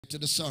to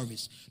the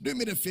service. Do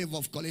me the favor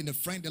of calling a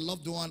friend, a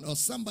loved one, or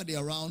somebody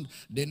around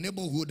the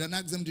neighborhood and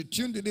ask them to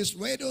tune to this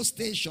radio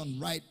station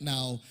right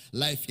now.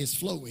 Life is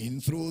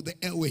flowing through the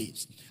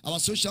airwaves. Our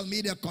social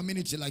media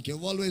community, like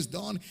you've always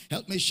done,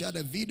 help me share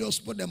the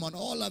videos, put them on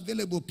all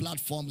available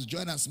platforms,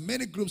 join as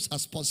many groups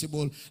as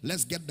possible.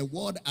 Let's get the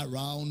word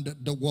around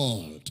the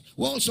world.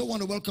 We also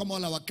want to welcome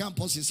all our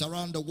campuses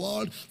around the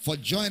world for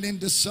joining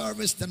the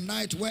service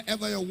tonight.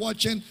 Wherever you're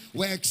watching,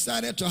 we're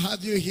excited to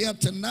have you here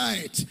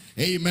tonight.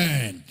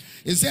 Amen.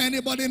 Is there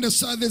anybody in the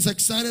service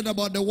excited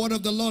about the word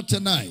of the Lord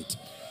tonight?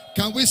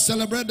 Can we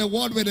celebrate the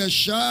word with a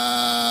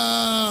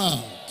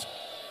shout?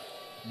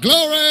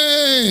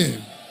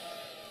 Glory!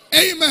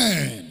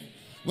 Amen.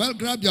 Well,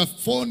 grab your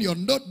phone, your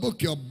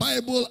notebook, your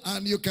Bible,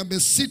 and you can be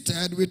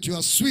seated with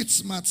your sweet,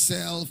 smart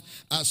self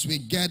as we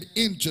get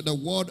into the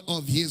word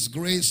of His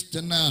grace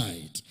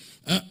tonight.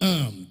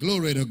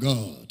 Glory to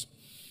God.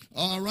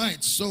 All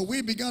right, so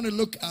we began to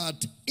look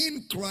at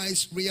in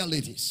Christ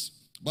realities.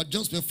 But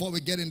just before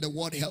we get in the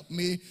word, help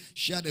me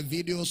share the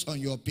videos on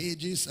your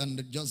pages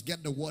and just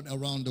get the word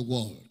around the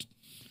world.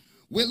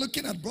 We're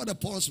looking at Brother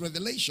Paul's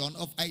revelation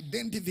of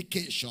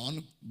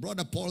identification.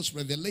 Brother Paul's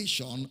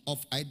revelation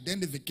of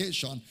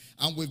identification.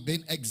 And we've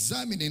been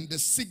examining the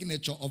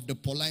signature of the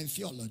Pauline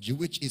theology,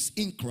 which is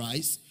in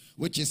Christ,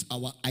 which is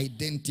our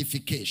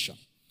identification.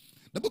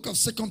 The book of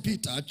 2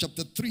 Peter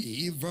chapter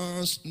 3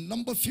 verse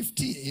number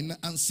 15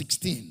 and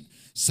 16.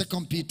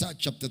 2 Peter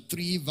chapter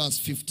 3 verse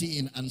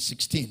 15 and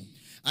 16.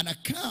 An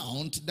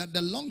account that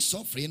the long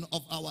suffering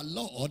of our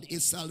Lord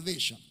is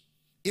salvation,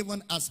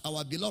 even as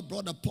our beloved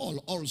brother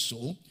Paul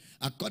also,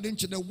 according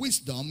to the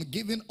wisdom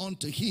given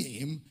unto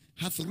him,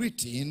 hath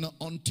written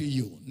unto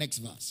you. Next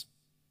verse.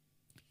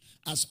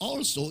 As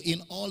also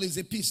in all his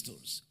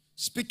epistles,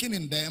 speaking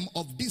in them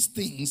of these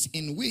things,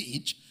 in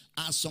which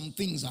are some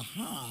things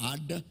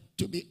hard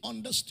to be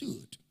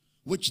understood,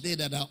 which they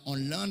that are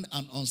unlearned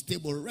and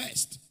unstable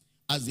rest,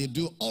 as they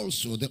do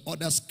also the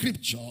other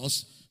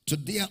scriptures, to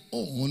their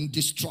own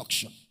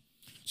destruction.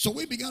 So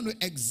we began to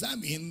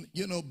examine,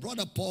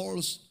 Brother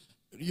Paul's,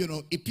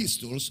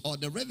 epistles, or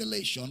the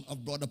revelation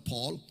of Brother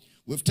Paul.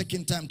 We've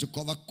taken time to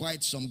cover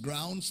quite some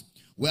grounds.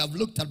 We have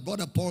looked at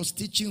Brother Paul's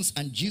teachings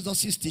and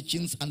Jesus'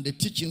 teachings and the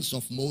teachings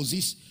of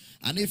Moses.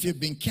 And if you've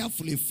been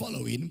carefully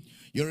following,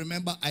 you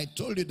remember I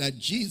told you that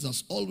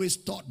Jesus always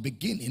taught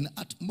beginning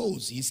at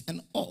Moses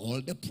and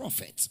all the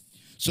prophets.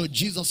 So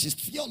Jesus'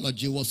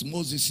 theology was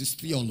Moses'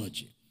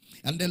 theology.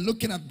 And then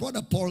looking at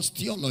Brother Paul's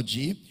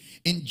theology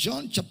in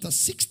John chapter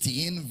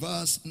 16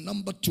 verse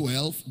number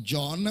 12.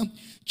 John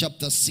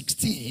chapter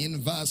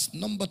 16 verse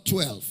number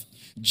 12.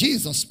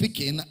 Jesus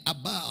speaking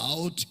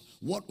about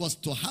what was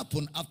to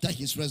happen after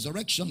his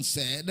resurrection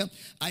said,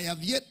 I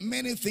have yet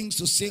many things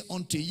to say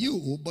unto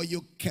you, but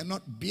you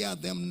cannot bear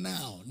them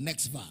now.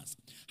 Next verse.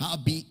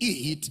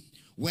 Howbeit,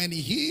 when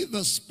he,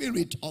 the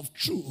Spirit of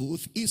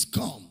truth, is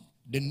come,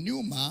 the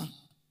pneuma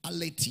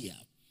aletheia,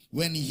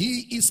 when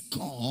he is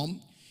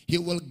come, he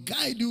will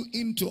guide you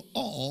into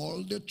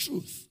all the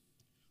truth.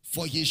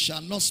 For he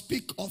shall not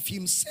speak of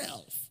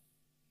himself,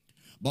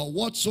 but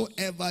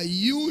whatsoever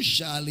you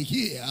shall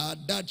hear,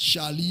 that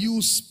shall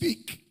you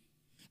speak.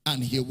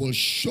 And he will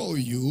show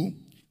you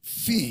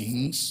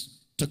things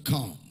to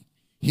come.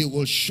 He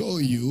will show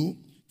you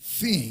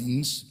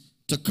things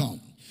to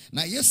come.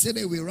 Now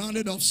yesterday we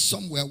rounded off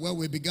somewhere where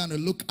we began to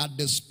look at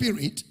the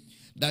Spirit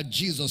that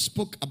Jesus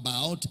spoke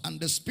about and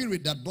the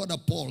Spirit that Brother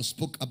Paul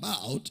spoke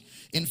about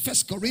in 1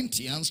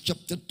 Corinthians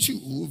chapter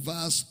 2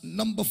 verse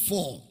number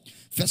 4.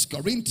 1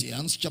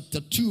 Corinthians chapter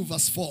 2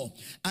 verse 4.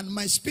 And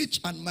my speech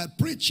and my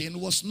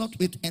preaching was not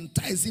with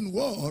enticing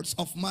words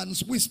of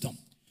man's wisdom,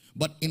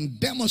 but in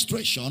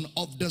demonstration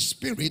of the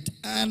Spirit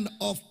and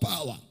of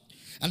power.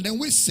 And then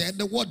we said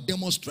the word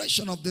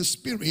demonstration of the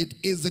Spirit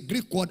is the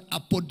Greek word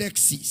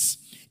apodexis.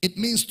 It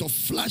means to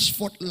flash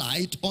forth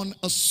light on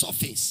a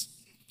surface,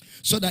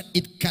 so that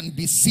it can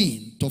be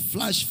seen. To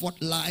flash forth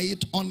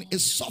light on a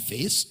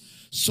surface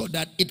so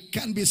that it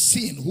can be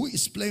seen. Who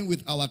is playing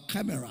with our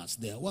cameras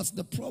there? What's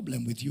the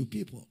problem with you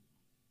people?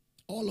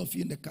 All of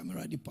you in the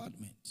camera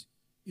department.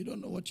 You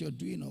don't know what you're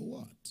doing or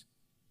what?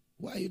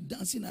 Why are you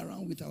dancing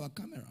around with our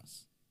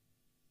cameras?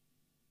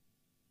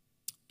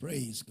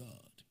 Praise God.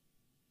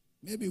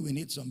 Maybe we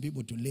need some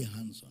people to lay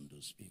hands on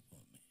those people.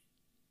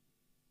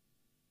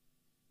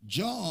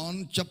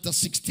 John chapter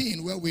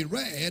 16, where we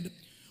read,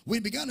 we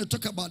began to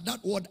talk about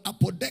that word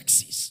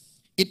apodexis.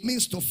 It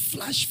means to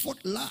flash forth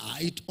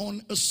light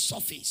on a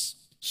surface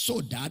so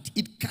that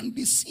it can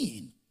be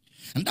seen.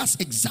 And that's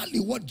exactly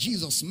what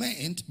Jesus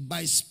meant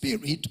by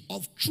Spirit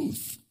of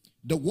truth.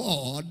 The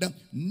word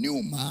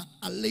pneuma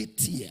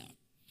aletheia.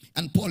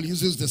 And Paul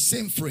uses the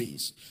same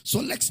phrase. So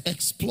let's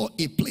explore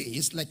a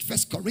place like 1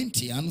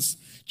 Corinthians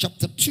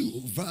chapter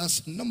 2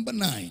 verse number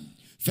 9.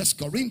 1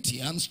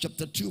 Corinthians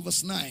chapter 2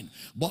 verse 9.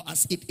 But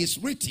as it is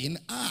written,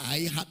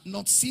 eye had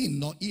not seen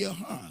nor ear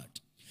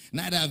heard,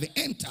 neither have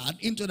entered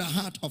into the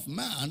heart of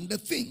man the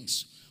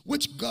things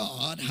which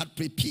God had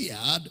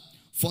prepared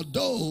for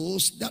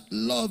those that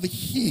love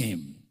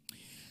him.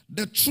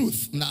 The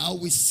truth, now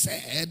we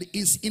said,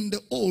 is in the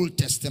Old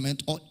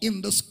Testament or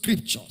in the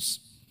scriptures.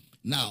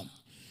 Now,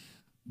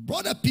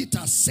 Brother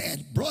Peter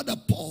said Brother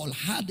Paul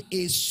had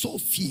a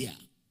Sophia,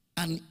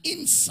 an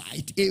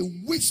insight, a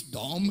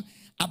wisdom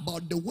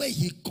about the way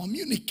he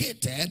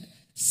communicated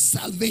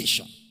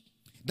salvation.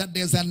 That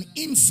there's an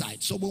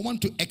insight. So we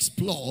want to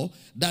explore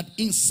that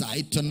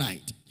insight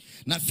tonight.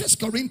 Now, 1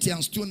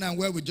 Corinthians 2:9,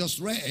 where we just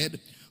read,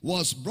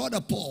 was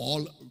Brother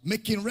Paul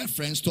making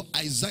reference to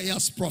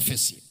Isaiah's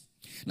prophecy.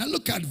 Now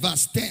look at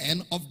verse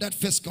 10 of that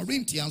 1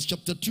 Corinthians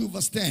chapter 2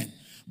 verse 10.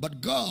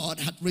 But God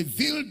hath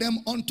revealed them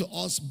unto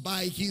us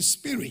by his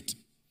Spirit.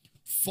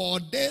 For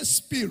their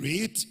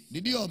Spirit,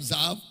 did you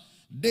observe?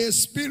 Their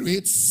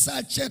Spirit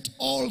searcheth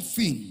all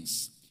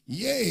things,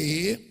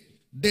 yea,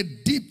 the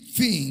deep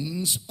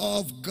things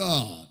of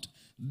God.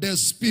 The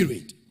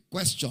Spirit.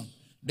 Question.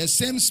 The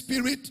same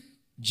Spirit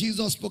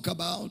Jesus spoke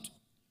about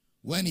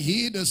when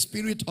he, the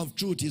Spirit of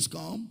truth, is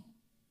come.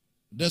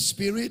 The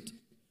Spirit,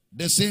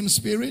 the same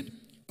Spirit.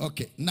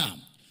 Okay, now,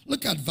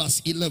 look at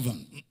verse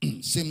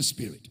 11. Same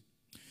Spirit.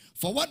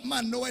 For what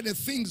man knoweth the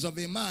things of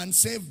a man,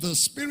 save the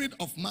spirit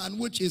of man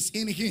which is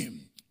in him?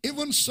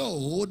 Even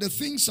so, the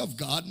things of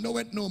God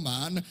knoweth no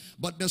man,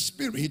 but the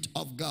Spirit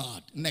of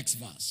God. Next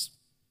verse.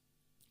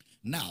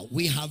 Now,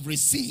 we have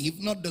received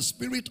not the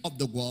spirit of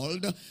the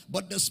world,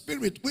 but the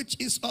Spirit which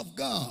is of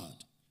God,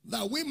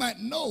 that we might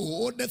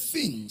know the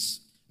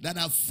things that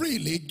are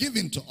freely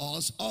given to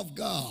us of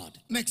God.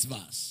 Next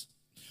verse.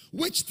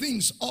 Which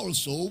things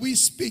also we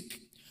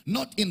speak,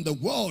 not in the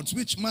words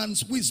which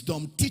man's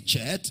wisdom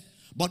teacheth,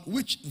 but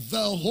which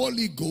the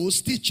Holy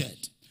Ghost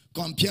teacheth,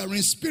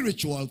 comparing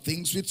spiritual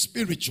things with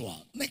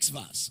spiritual. Next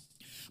verse.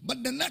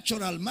 But the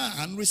natural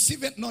man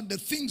receiveth not the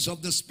things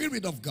of the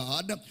Spirit of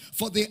God,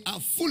 for they are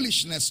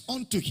foolishness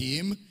unto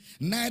him,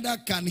 neither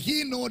can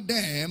he know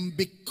them,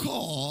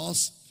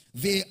 because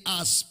they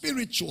are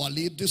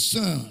spiritually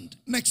discerned.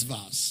 Next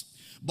verse.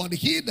 But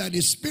he that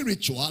is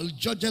spiritual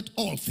judgeth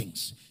all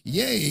things.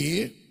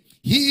 Yea,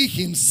 he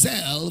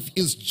himself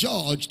is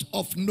judged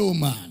of no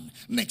man.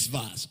 Next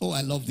verse. Oh,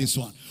 I love this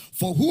one.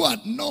 For who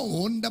hath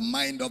known the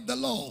mind of the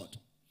Lord,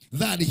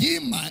 that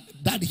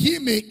he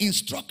may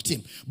instruct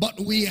him? But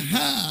we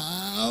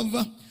have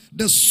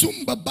the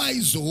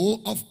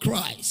sumbabizo of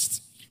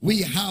Christ.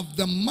 We have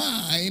the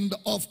mind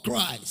of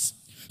Christ.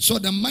 So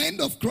the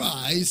mind of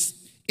Christ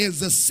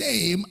is the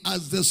same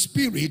as the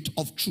Spirit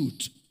of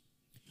truth.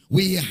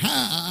 We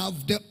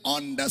have the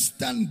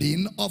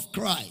understanding of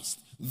Christ.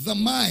 The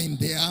mind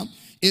there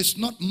is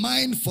not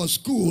mind for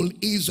school,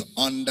 is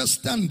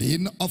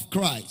understanding of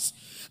Christ.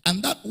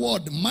 And that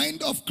word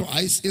mind of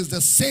Christ is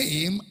the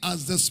same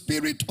as the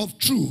Spirit of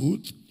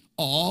truth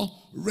or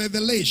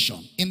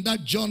revelation. In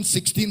that John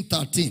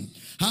 16:13.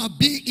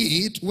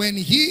 Howbeit, when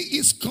he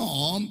is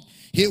come,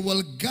 he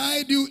will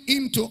guide you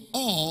into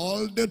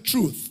all the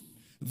truth.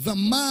 The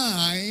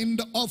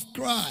mind of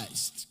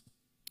Christ,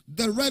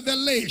 the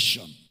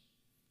revelation,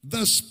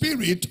 the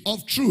Spirit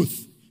of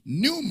truth,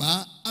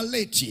 pneuma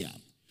aletheia.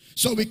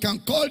 So we can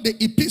call the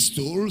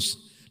epistles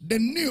the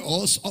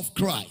news of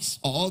Christ,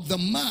 or the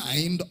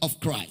mind of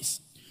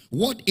Christ.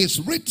 What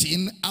is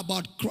written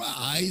about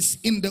Christ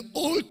in the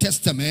Old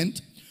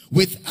Testament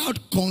without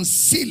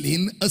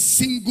concealing a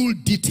single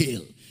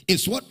detail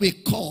is what we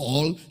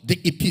call the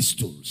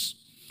epistles.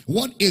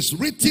 What is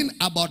written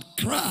about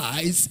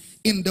Christ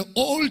in the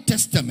Old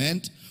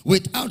Testament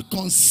without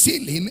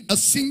concealing a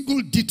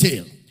single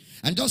detail.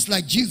 And just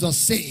like Jesus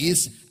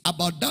says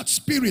about that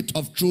Spirit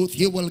of truth,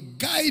 he will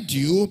guide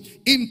you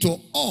into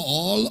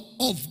all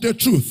of the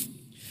truth.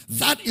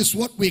 That is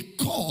what we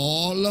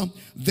call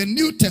the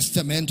New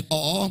Testament,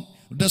 or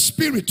the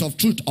Spirit of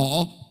truth,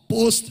 or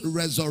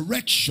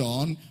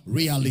post-resurrection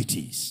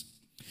realities.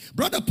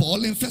 Brother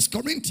Paul in 1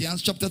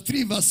 Corinthians chapter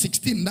 3 verse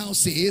 16 now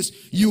says,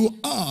 you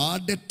are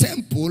the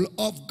temple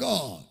of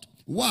God.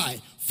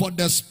 Why? For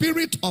the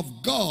Spirit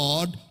of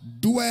God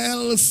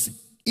dwells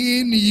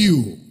in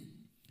you.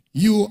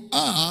 You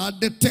are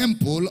the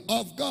temple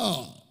of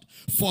God.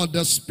 For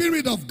the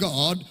Spirit of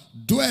God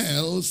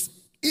dwells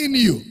in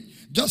you.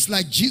 Just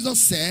like Jesus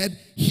said,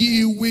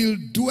 he will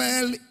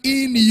dwell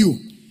in you.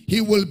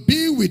 He will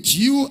be with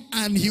you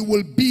and he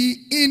will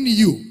be in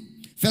you.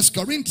 1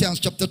 Corinthians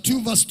chapter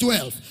 2 verse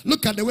 12.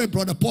 Look at the way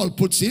Brother Paul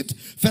puts it.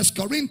 1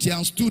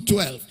 Corinthians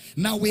 2:12.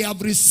 Now we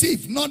have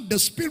received not the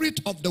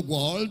spirit of the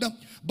world,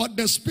 but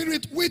the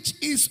Spirit which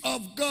is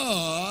of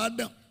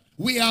God.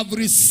 We have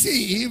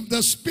received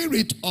the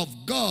Spirit of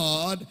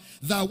God,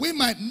 that we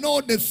might know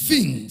the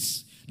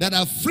things that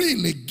are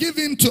freely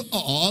given to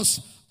us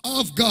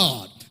of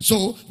God.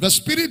 So the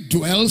Spirit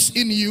dwells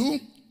in you.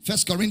 1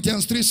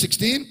 Corinthians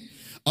 3:16.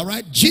 All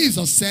right.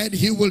 Jesus said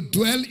he will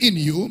dwell in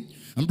you.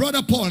 And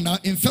Brother Paul now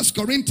in 1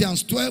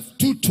 Corinthians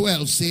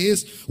 2:12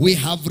 says, we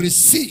have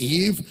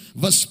received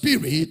the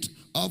Spirit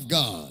of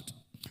God.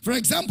 For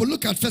example,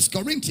 look at 1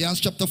 Corinthians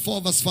chapter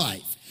 4 verse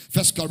 5.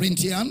 1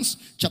 Corinthians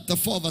chapter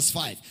 4 verse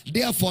 5.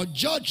 Therefore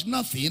judge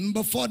nothing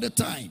before the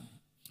time,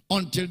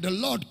 until the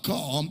Lord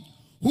come,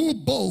 who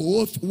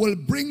both will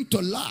bring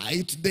to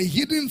light the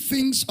hidden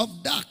things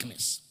of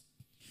darkness,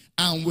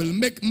 and will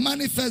make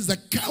manifest the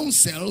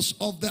counsels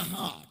of the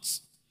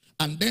hearts.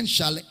 And then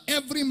shall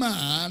every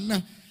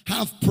man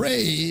have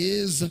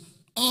praise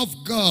of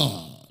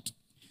God.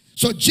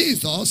 So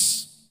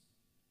Jesus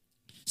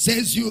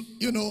says,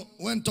 you know,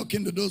 when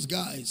talking to those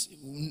guys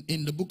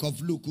in the book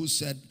of Luke who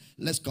said,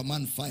 let's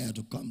command fire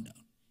to come down.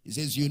 He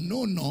says, you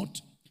know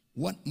not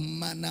what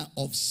manner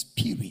of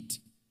spirit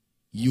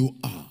you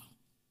are.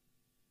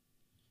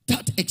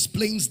 That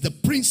explains the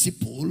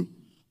principle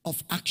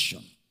of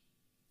action.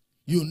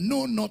 You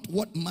know not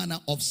what manner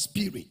of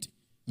spirit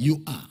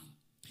you are.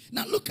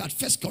 Now look at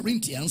 1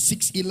 Corinthians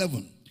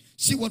 6:11.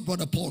 See what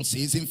Brother Paul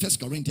says in 1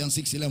 Corinthians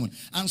 6:11.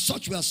 And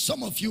such were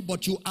some of you,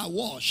 but you are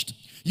washed,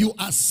 you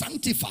are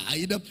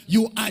sanctified,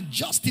 you are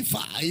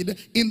justified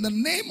in the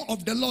name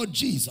of the Lord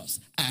Jesus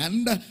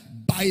and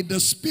by the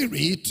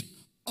Spirit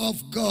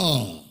of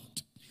God.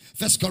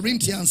 1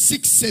 Corinthians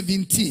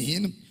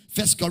 6:17.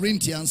 1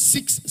 Corinthians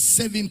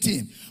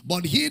 6:17.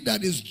 But he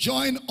that is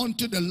joined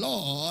unto the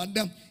Lord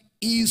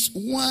is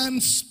one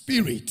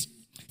spirit.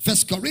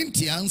 1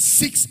 Corinthians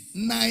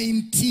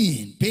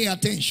 6:19. Pay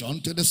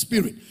attention to the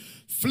spirit.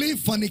 Flee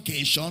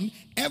fornication.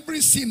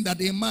 Every sin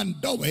that a man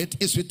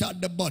doeth is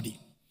without the body.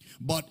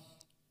 But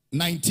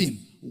 19.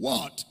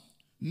 What?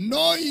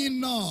 Know ye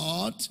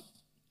not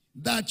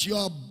that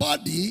your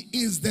body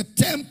is the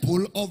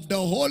temple of the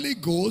Holy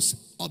Ghost,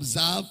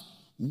 observe,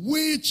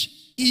 which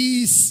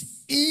is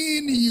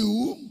in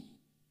you,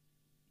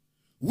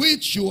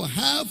 which you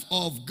have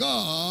of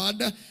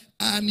God,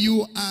 and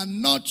you are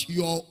not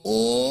your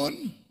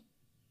own.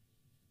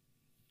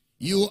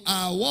 You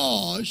are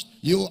washed,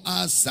 you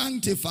are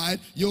sanctified,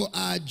 you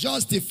are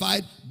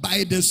justified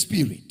by the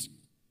Spirit.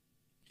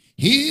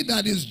 He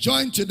that is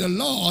joined to the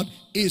Lord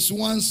is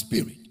one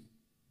spirit.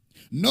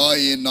 Know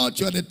ye not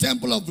you are the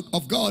temple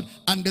of God,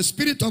 and the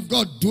Spirit of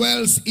God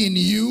dwells in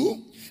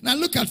you? Now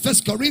look at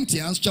 1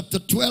 Corinthians chapter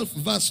 12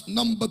 verse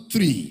number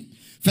 3.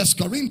 1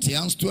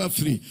 Corinthians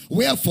 12:3.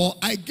 Wherefore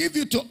I give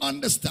you to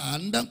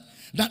understand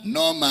that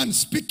no man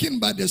speaking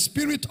by the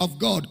Spirit of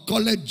God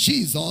calleth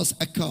Jesus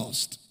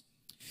accursed,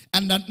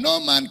 and that no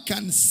man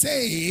can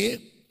say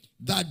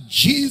that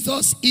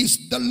Jesus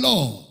is the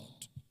Lord,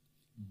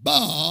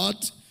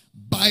 but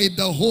by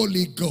the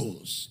Holy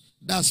Ghost.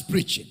 That's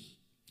preaching.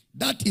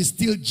 That is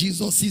still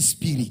Jesus'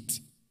 spirit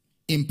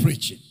in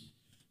preaching.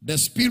 The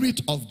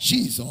Spirit of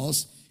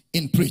Jesus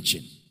in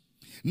preaching.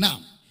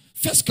 Now,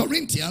 1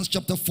 Corinthians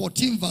chapter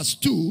 14 verse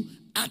 2,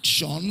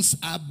 actions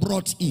are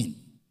brought in.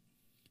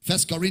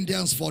 1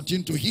 Corinthians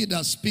 14, to he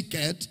that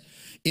speaketh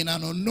in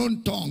an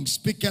unknown tongue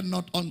speaketh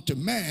not unto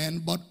men,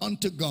 but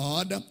unto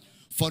God,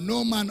 for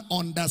no man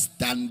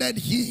understandeth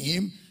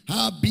him,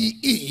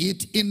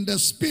 howbeit in the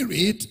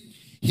Spirit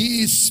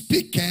he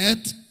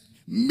speaketh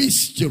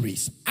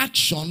mysteries.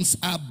 Actions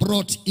are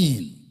brought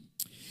in.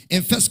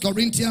 In 1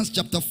 Corinthians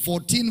chapter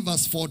 14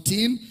 verse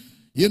 14,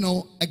 you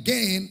know,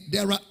 again,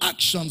 there are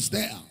actions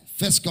there.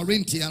 1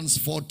 Corinthians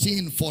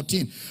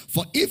 14:14.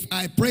 For if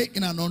I pray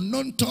in an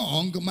unknown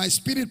tongue, my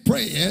spirit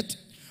prayeth,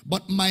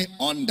 but my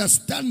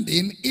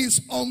understanding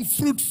is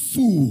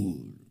unfruitful.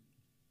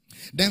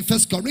 Then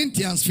 1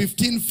 Corinthians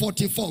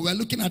 15:44. We're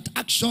looking at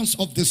actions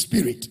of the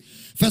Spirit.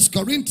 1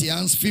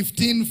 Corinthians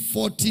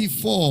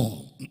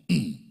 15:44.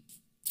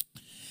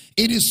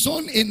 It is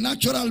sown a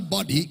natural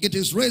body, it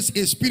is raised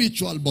a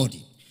spiritual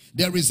body.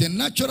 There is a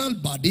natural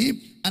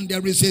body and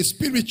there is a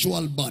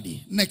spiritual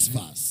body. Next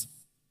verse.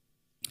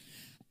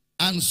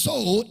 And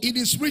so it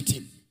is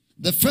written,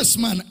 the first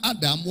man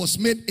Adam was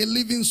made a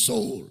living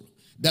soul.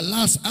 The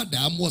last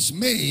Adam was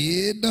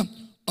made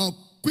a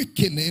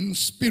quickening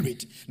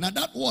spirit. Now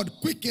that word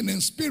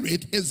quickening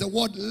spirit is the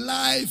word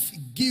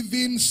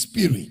life-giving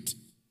spirit.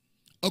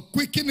 A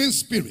quickening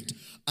spirit.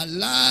 A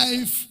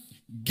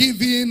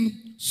life-giving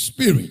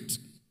spirit.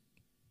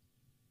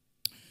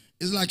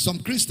 It's like some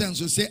Christians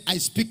who say, I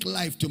speak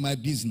life to my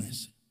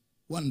business.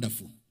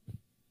 Wonderful.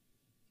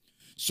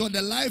 So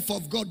the life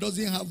of God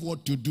doesn't have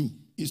what to do.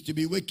 It's to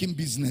be waking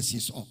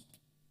businesses up.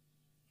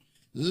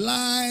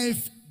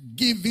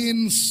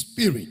 Life-giving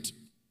spirit.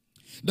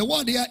 The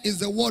word here is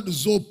the word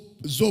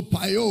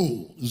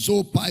zopio.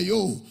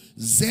 Zopio.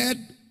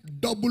 Z-O-O-P-O-I-E-O.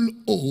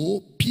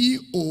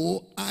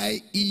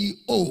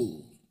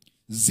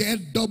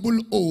 Z-O-O-P-O-I-E-O.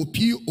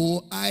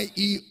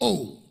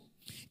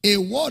 A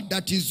word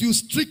that is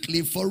used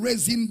strictly for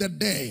raising the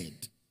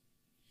dead.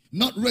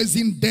 Not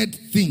raising dead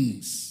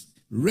things.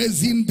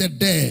 Raising the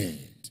dead.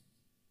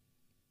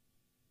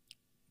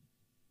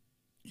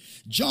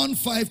 John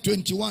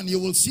 5:21, you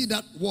will see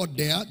that word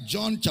there.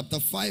 John chapter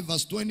 5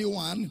 verse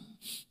 21.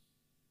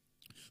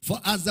 For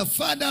as the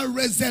Father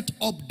raiseth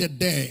up the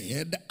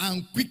dead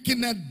and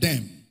quickeneth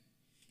them,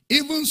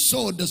 even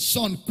so the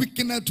Son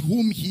quickeneth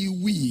whom he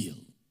will.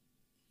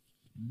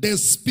 The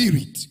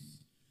Spirit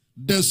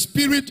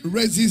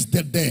raises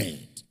the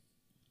dead.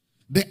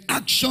 The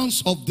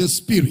actions of the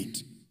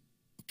Spirit.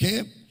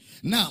 Okay?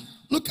 Now,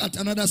 look at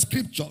another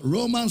scripture.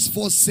 Romans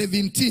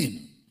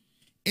 4:17.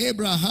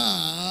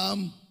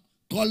 Abraham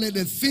called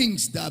the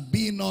things that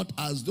be not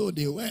as though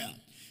they were.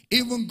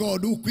 Even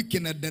God who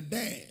quickened the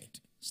dead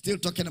Still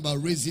talking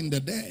about raising the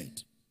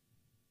dead.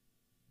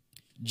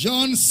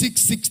 John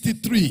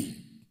 6:63.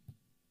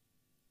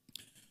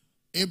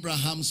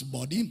 Abraham's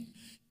body.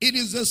 It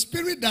is the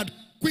spirit that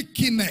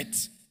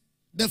quickeneth,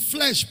 the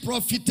flesh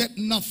profited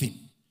nothing.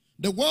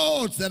 The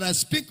words that I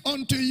speak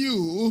unto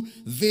you,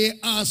 they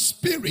are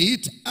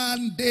spirit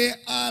and they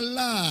are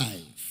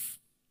life.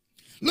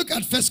 Look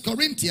at 1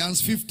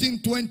 Corinthians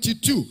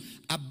 15:22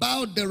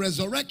 about the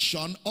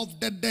resurrection of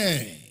the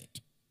dead.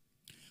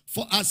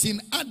 For as in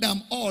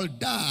Adam all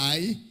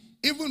die,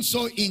 even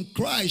so in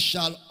Christ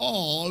shall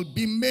all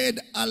be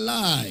made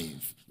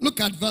alive. Look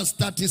at verse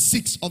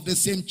 36 of the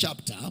same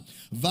chapter.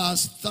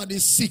 Verse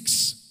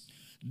 36.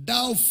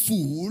 Thou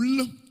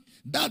fool,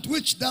 that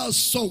which thou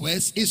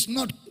sowest is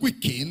not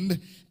quickened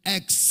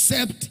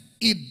except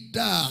it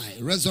die.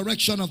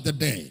 Resurrection of the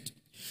dead.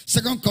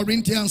 2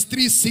 Corinthians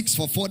 3:6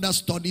 for further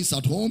studies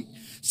at home.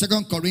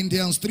 2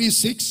 Corinthians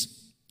 3:6.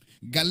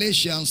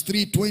 Galatians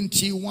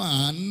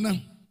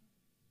 3:21.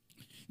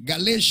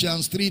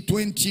 Galatians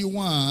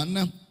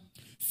 3:21.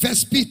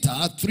 1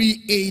 Peter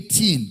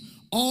 3:18.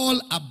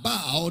 All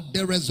about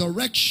the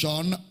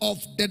resurrection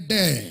of the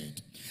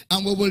dead.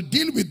 And we will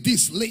deal with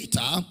this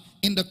later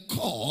in the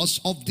course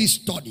of this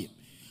study.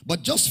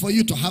 But just for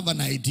you to have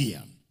an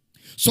idea.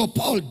 So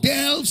Paul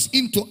delves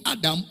into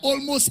Adam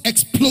almost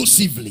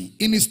explosively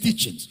in his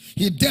teachings.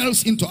 He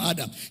delves into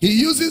Adam. He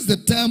uses the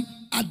term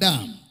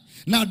Adam.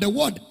 Now the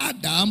word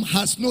Adam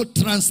has no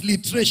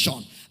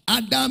transliteration.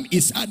 Adam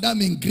is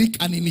Adam in Greek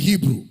and in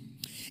Hebrew.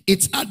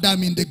 It's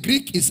Adam in the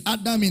Greek, it's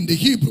Adam in the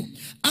Hebrew.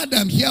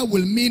 Adam here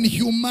will mean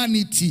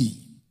humanity.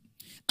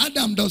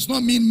 Adam does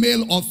not mean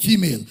male or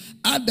female.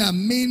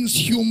 Adam means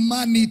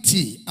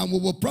humanity. And we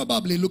will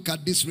probably look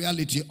at this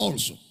reality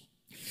also.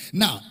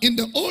 Now, in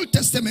the Old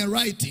Testament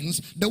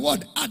writings, the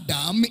word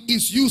Adam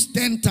is used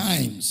 10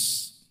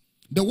 times.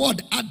 The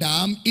word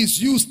Adam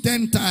is used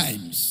 10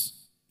 times.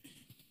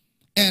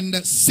 And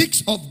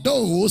 6 of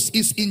those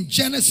is in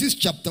Genesis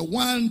chapter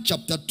 1,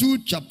 chapter 2,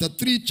 chapter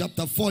 3,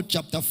 chapter 4,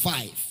 chapter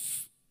 5.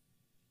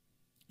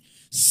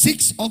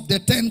 6 of the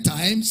 10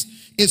 times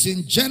is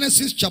in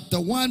Genesis chapter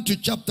 1 to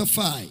chapter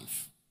 5.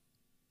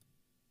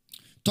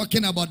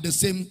 Talking about the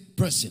same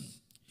person.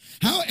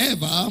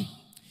 However,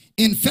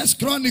 in 1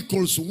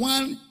 Chronicles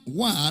 1,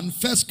 1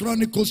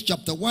 Chronicles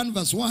chapter 1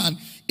 verse 1,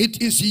 it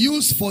is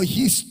used for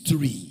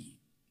history.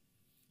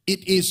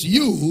 It is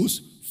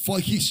used for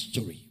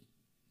history.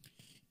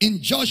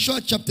 In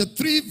Joshua chapter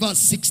 3 verse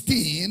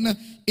 16,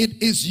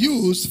 it is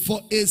used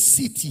for a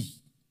city.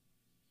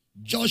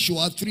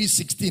 Joshua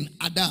 3:16,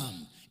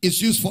 Adam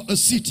is used for a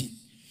city.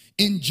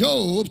 In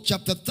Job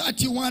chapter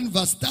 31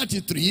 verse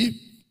 33,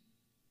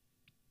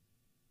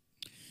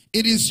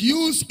 it is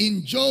used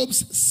in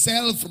Job's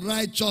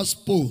self-righteous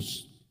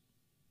pose.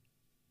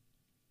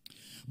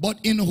 But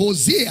in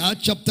Hosea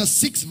chapter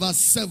 6 verse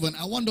 7,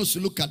 I want us to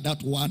look at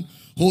that one.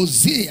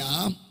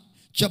 Hosea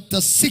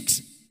chapter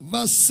 6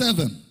 verse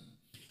 7.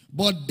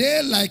 But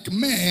they like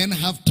men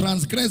have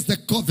transgressed the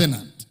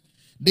covenant.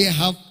 There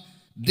have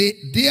they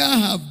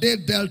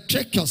dealt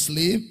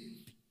treacherously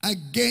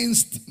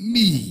against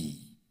me.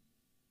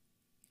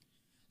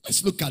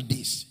 Let's look at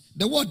this.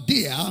 The word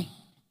there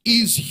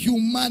is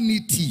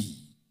humanity.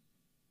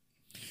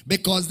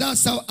 Because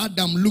that's how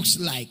Adam looks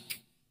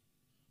like.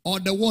 Or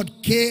the word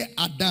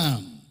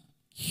K-Adam.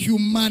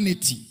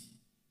 Humanity.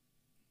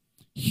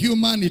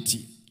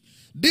 Humanity.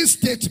 This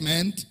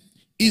statement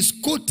is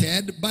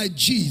quoted by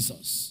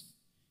Jesus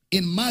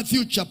in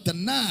Matthew chapter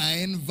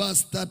 9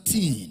 verse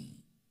 13.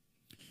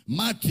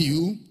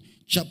 Matthew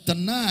chapter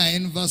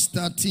 9 verse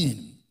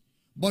 13.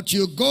 But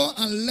you go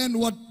and learn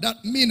what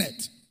that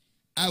meaneth.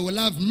 I will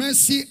have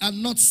mercy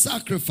and not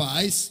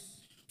sacrifice,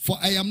 for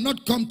I am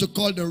not come to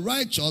call the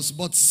righteous,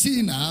 but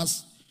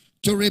sinners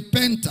to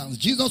repentance.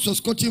 Jesus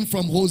was quoting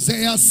from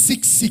Hosea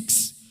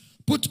 6:6.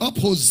 Put up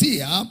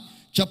Hosea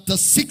chapter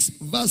 6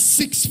 verse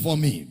 6 for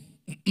me.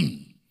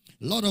 A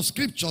lot of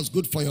scriptures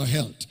good for your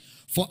health.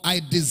 For I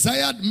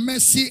desired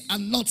mercy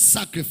and not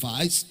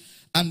sacrifice,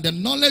 and the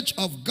knowledge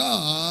of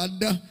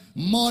God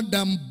more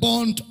than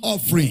burnt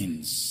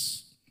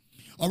offerings.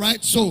 All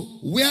right, so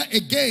where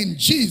again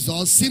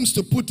Jesus seems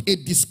to put a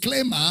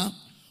disclaimer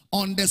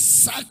on the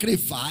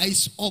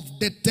sacrifice of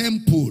the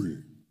temple.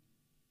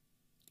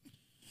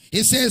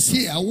 He says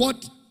here,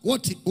 what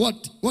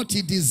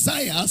he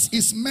desires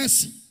is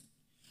mercy,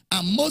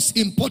 and most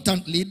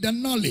importantly, the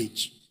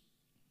knowledge,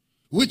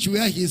 which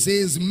where he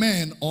says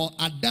men or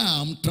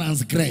Adam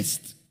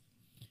transgressed.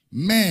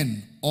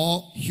 Men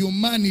or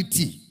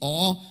humanity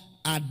or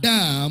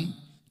Adam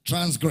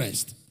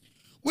transgressed.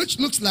 Which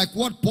looks like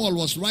what Paul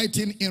was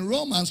writing in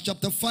Romans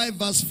chapter 5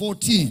 verse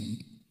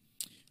 14.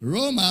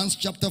 Romans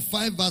chapter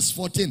 5 verse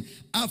 14.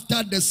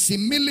 After the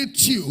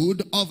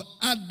similitude of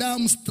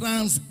Adam's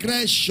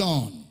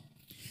transgression.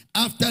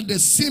 After the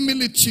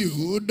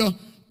similitude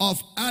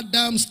of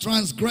Adam's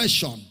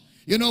transgression.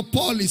 You know,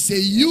 Paul is a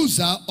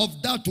user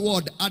of that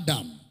word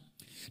Adam.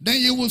 Then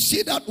you will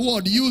see that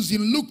word used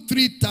in Luke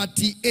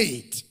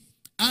 3:38.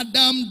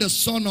 Adam the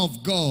son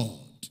of God.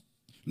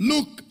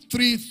 Luke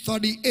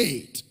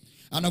 3:38.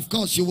 And of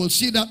course, you will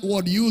see that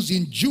word used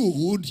in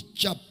Jude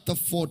chapter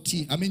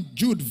 14.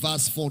 Jude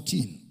verse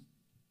 14.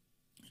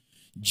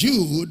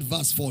 Jude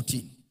verse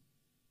 14.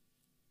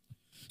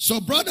 So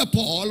Brother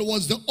Paul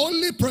was the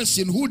only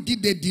person who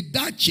did a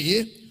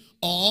didache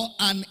or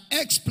an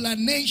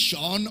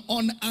explanation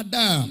on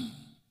Adam.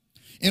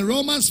 In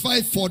Romans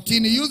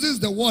 5:14, he uses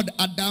the word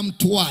Adam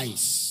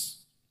twice.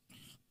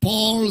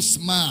 Paul's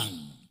man.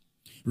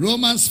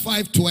 Romans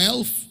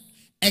 5:12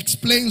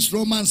 explains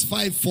Romans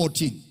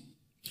 5:14.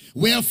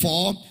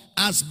 Wherefore,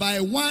 as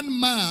by one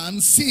man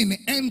sin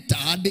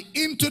entered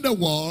into the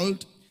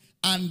world,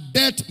 and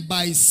death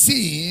by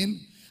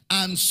sin,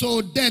 and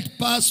so death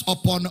passed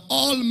upon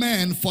all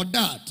men, for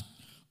that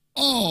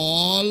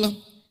all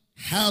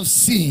have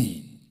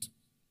sinned.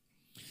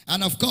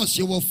 And of course,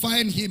 you will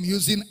find him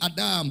using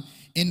Adam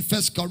in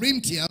 1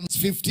 Corinthians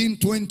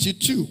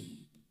 15:22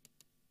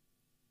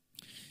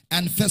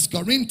 and 1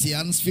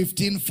 Corinthians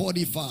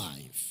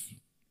 15:45.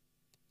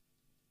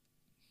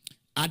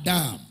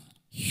 Adam,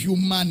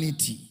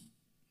 humanity.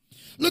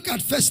 Look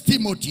at 1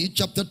 Timothy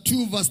chapter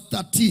 2 verse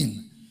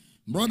 13.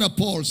 Brother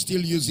Paul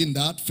still using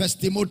that.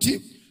 1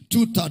 Timothy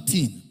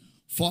 2:13.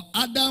 For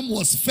Adam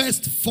was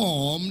first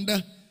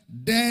formed,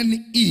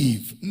 then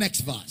Eve.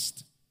 Next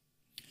verse.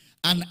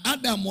 And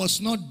Adam was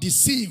not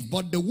deceived,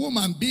 but the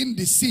woman being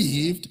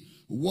deceived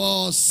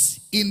was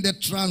in the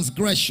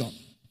transgression.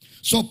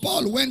 So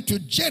Paul went to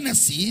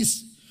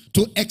Genesis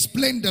to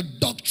explain the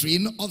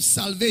doctrine of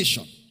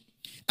salvation.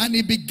 And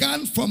he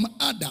began from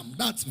Adam.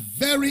 That's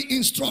very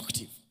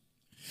instructive.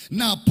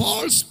 Now,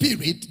 Paul's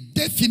spirit,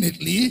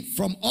 definitely,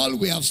 from all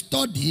we have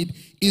studied,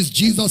 is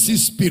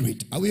Jesus'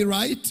 spirit. Are we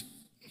right?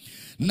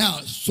 Now,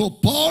 so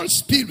Paul's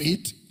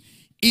spirit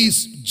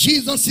is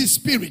Jesus'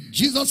 spirit.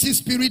 Jesus'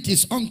 spirit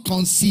is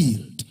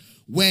unconcealed.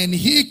 When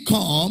he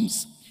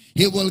comes,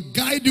 he will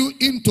guide you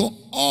into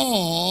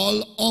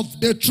all of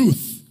the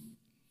truth.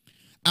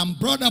 And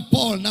Brother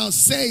Paul now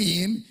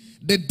saying,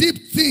 the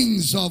deep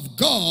things of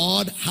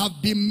God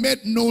have been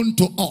made known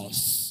to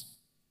us.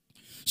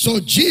 So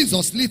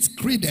Jesus leads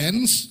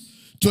credence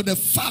to the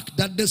fact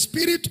that the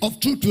Spirit of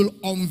truth will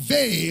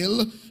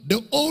unveil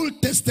the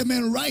Old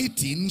Testament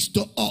writings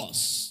to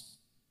us.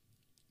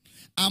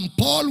 And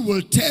Paul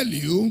will tell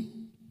you,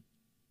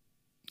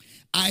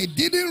 I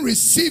didn't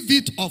receive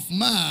it of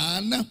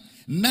man,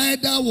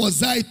 neither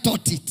was I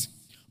taught it,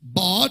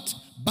 but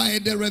by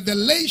the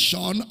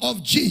revelation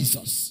of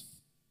Jesus.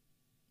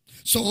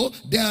 So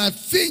there are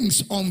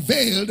things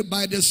unveiled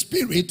by the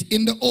Spirit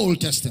in the Old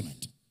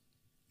Testament.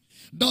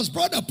 Does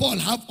Brother Paul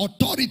have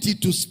authority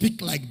to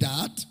speak like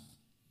that?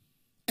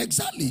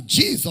 Exactly.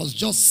 Jesus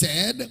just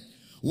said,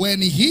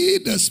 when he,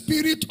 the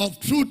Spirit of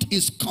truth,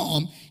 is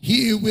come,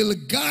 he will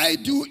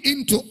guide you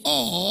into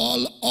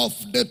all of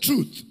the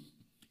truth.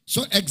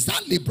 So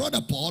exactly,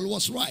 Brother Paul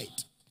was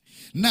right.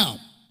 Now,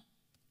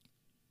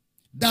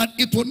 that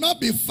it will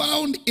not be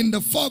found in the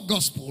four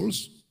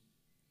Gospels,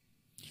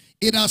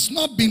 it has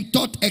not been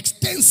taught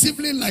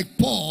extensively like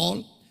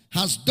Paul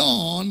has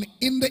done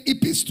in the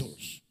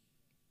epistles.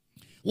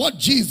 What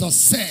Jesus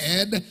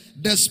said,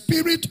 the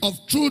Spirit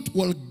of truth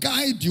will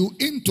guide you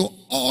into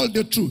all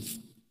the truth.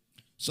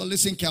 So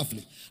listen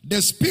carefully.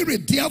 The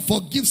Spirit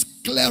therefore gives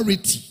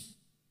clarity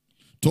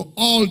to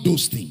all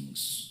those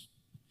things.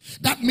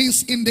 That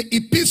means in the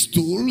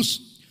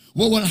epistles,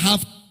 we will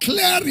have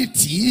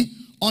clarity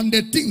on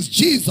the things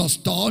Jesus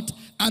taught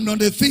and on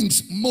the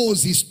things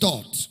Moses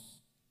taught.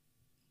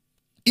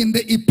 In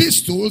the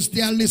epistles,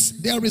 there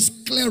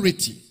is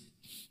clarity.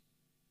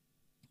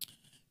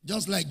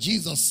 Just like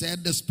Jesus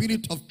said, the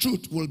Spirit of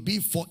truth will be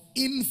for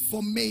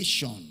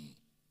information,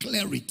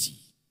 clarity.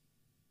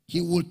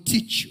 He will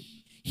teach you.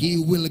 He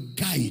will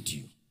guide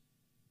you.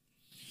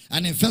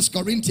 And in 1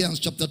 Corinthians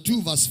chapter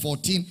 2 verse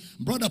 14,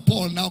 Brother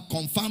Paul now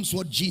confirms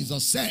what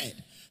Jesus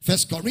said. 1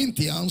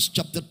 Corinthians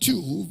chapter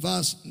 2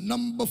 verse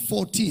number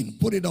 14.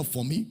 Put it up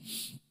for me.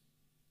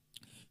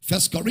 1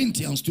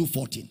 Corinthians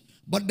 2:14.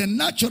 But the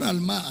natural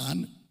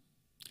man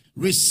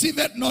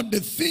receiveth not the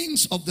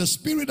things of the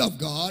Spirit of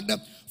God,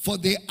 for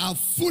they are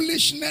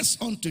foolishness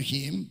unto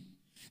him,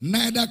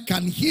 neither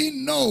can he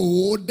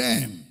know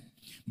them,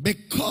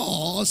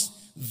 because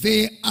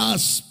they are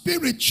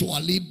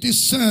spiritually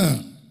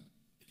discerned.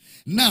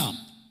 Now,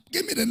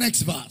 give me the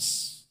next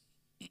verse.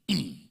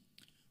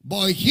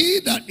 But he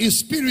that is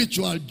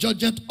spiritual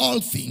judgeth all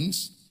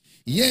things,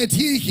 yet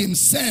he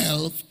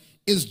himself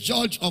is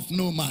judge of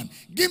no man.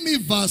 Give me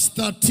verse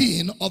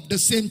 13 of the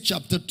same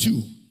chapter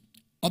 2.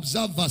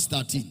 Observe verse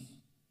 13.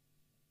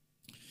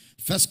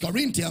 1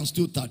 Corinthians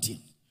 2:13.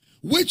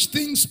 Which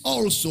things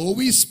also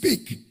we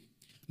speak,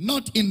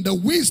 not in the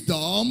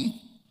wisdom,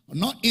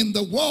 not in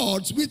the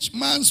words which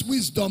man's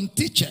wisdom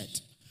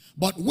teacheth,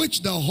 but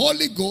which the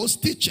Holy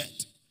Ghost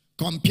teacheth,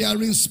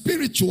 comparing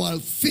spiritual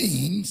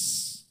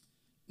things,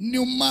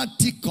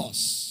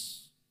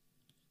 pneumaticos,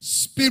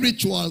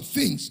 spiritual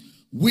things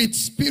with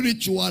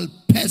spiritual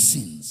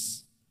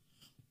persons.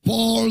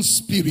 Paul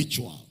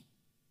spiritual.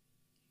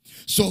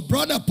 So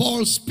Brother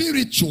Paul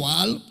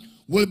spiritual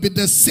will be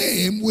the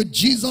same with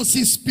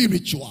Jesus'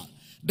 spiritual.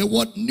 The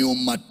word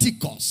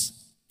pneumatikos,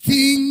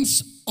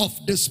 things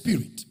of the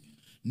Spirit.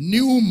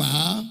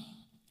 Pneumatikos.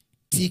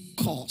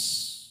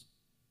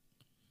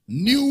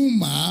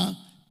 Pneuma,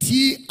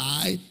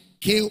 T-I-K-O-S.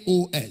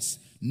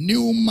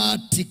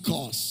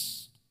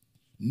 Pneumatikos.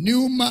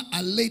 Pneuma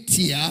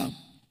aletheia.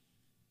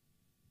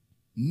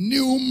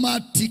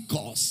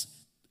 Pneumatikos.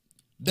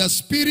 The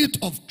Spirit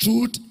of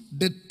truth,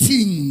 the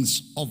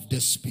things of the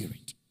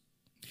Spirit.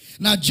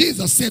 Now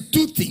Jesus said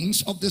two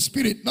things of the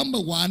Spirit. Number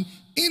one,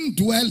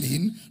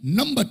 indwelling.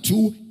 Number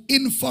two,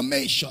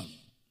 information.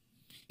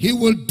 He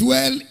will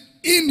dwell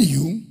in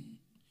you.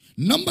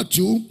 Number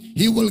two,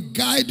 he will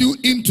guide you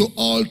into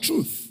all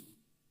truth.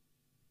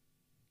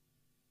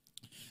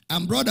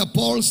 And Brother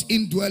Paul's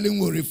indwelling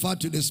will refer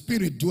to the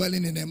Spirit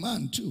dwelling in a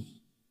man too.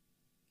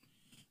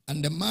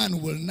 And the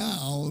man will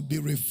now be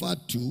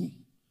referred to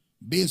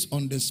based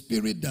on the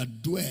Spirit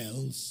that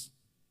dwells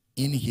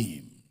in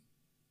him.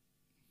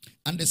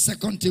 And the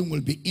second thing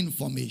will be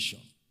information.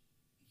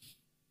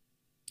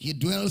 He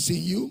dwells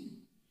in you,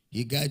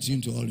 he guides you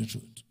into all the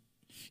truth.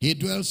 He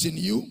dwells in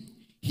you,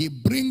 he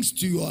brings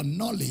to your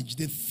knowledge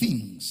the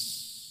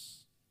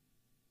things,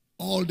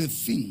 all the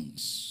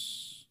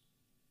things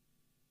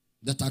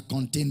that are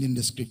contained in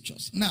the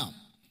scriptures. Now,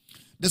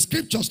 the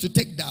scriptures to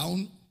take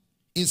down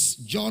is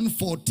John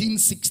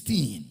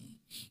 14:16.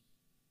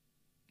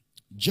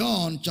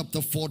 John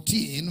chapter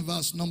 14,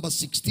 verse number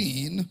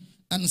 16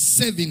 and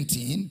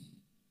 17.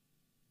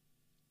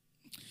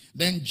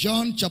 Then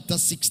John chapter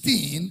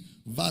 16,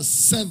 verse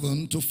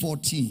 7 to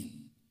 14.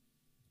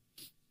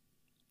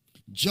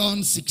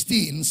 John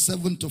 16,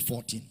 7 to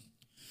 14.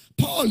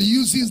 Paul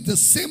uses the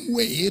same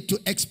way to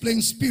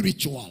explain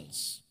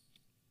spirituals.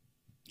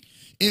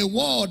 A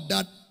word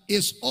that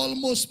is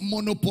almost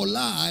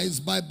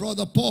monopolized by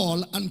Brother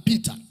Paul and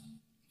Peter.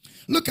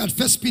 Look at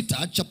 1 Peter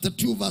chapter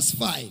 2, verse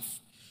 5.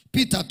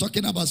 Peter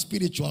talking about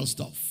spiritual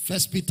stuff.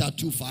 1 Peter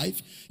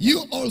 2:5.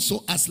 You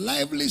also as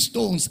lively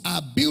stones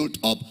are built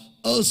up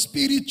a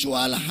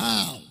spiritual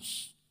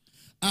house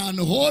and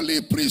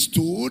holy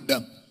priesthood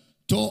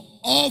to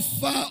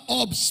offer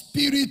up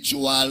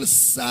spiritual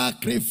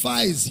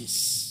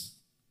sacrifices.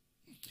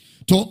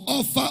 To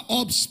offer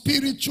up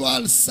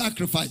spiritual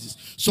sacrifices.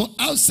 So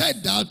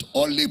outside that,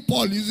 only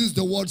Paul uses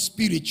the word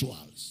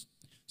spirituals.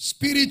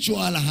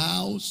 Spiritual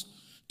house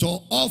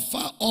to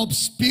offer up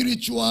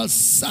spiritual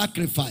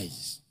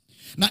sacrifice.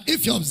 Now,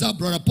 if you observe,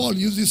 Brother Paul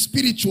uses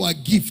spiritual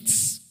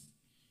gifts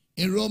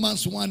in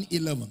Romans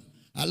 1:11.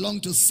 I long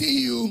to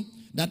see you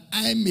that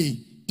I may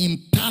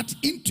impart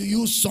into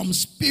you some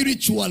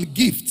spiritual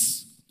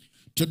gifts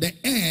to the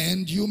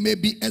end you may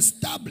be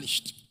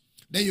established.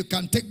 Then you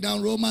can take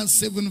down Romans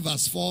 7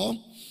 verse 4.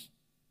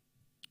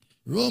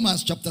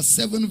 Romans chapter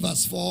 7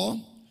 verse 4.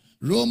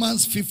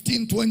 Romans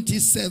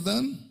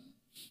 15:27.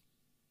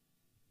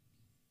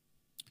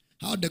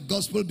 How the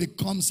gospel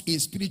becomes a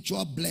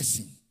spiritual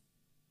blessing.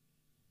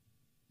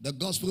 The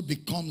gospel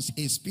becomes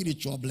a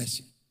spiritual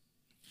blessing.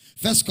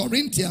 1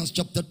 Corinthians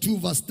chapter 2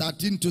 verse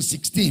 13 to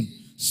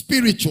 16.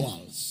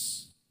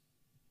 Spirituals.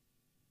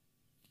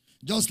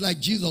 Just like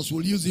Jesus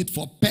will use it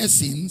for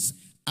persons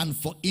and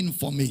for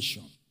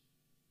information.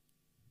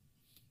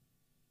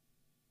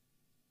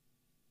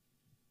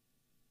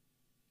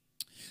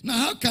 Now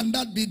how can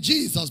that be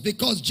Jesus?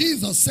 Because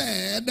Jesus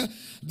said,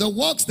 the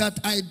works that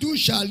I do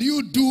shall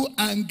you do,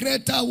 and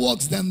greater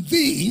works than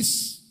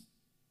these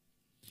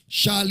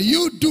shall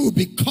you do,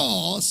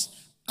 because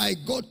I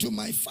go to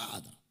my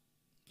Father.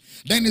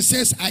 Then he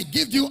says, I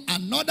give you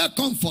another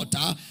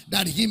comforter,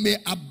 that he may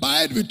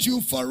abide with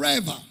you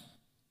forever.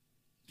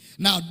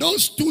 Now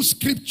those two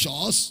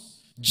scriptures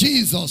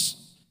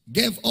Jesus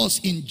gave us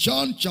in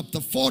John chapter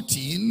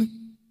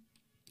 14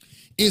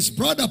 is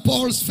Brother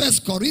Paul's 1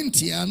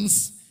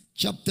 Corinthians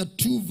chapter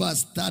 2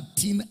 verse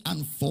 13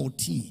 and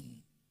 14.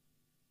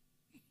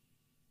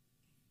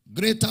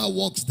 Greater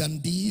works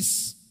than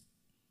these,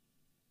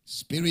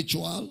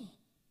 spiritual.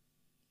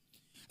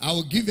 I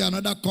will give you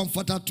another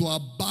comforter to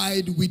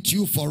abide with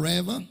you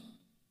forever.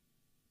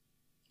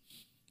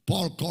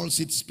 Paul calls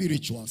it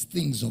spirituals,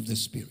 things of the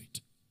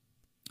Spirit.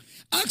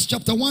 Acts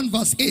chapter 1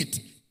 verse 8,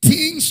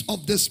 things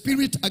of the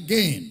Spirit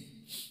again.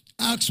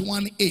 Acts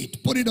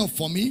 1:8, put it up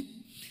for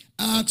me.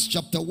 Acts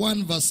chapter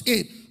 1 verse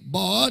 8,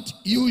 but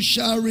you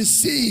shall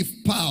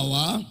receive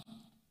power.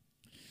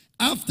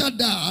 After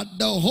that,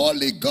 the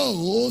Holy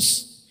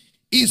Ghost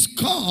is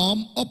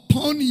come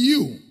upon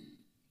you,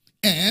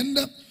 and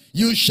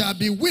you shall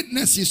be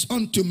witnesses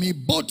unto me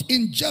both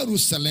in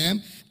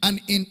Jerusalem and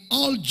in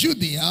all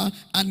Judea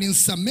and in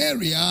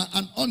Samaria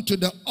and unto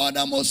the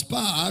uttermost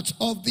part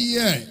of the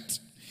earth.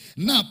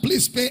 Now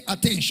please pay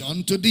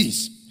attention to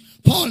this.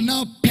 Paul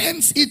now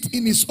pens it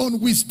in his own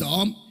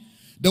wisdom.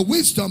 The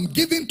wisdom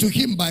given to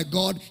him by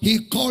God,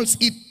 he calls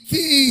it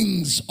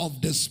things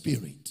of the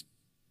Spirit.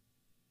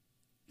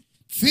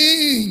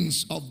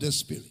 Things of the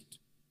Spirit.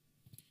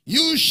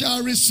 You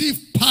shall receive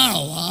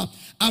power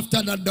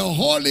after that the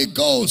Holy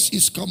Ghost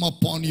is come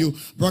upon you.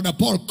 Brother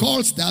Paul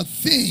calls that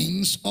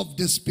things of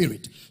the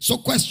Spirit. So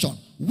question,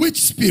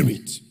 which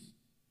Spirit?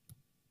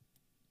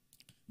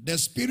 The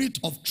spirit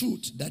of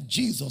truth that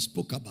Jesus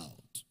spoke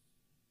about.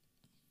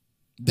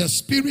 The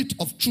spirit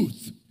of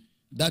truth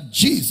that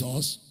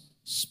Jesus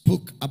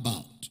spoke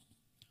about,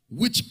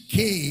 which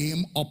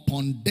came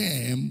upon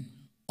them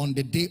on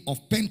the day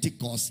of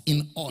Pentecost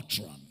in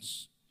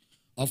utterance.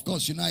 Of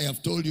course, you know, I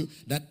have told you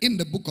that in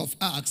the book of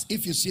Acts,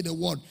 if you see the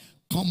word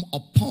come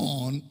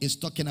upon, is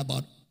talking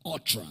about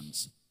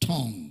utterance,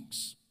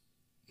 tongues.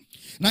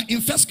 Now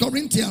in 1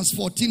 Corinthians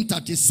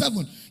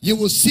 14:37, you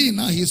will see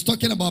now he's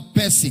talking about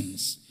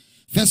persons.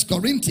 1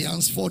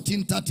 Corinthians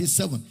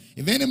 14:37.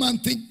 If any man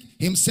think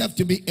himself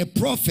to be a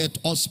prophet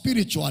or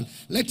spiritual,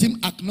 let him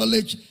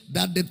acknowledge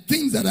that the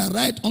things that I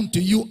write unto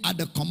you are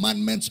the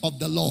commandments of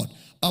the Lord.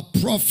 A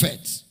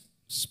prophet,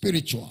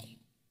 spiritual.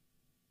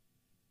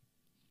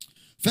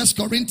 1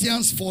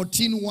 Corinthians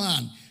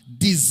 14:1.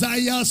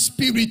 Desire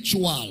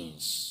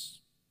spirituals.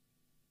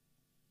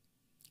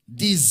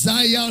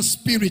 Desire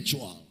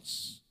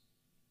spirituals.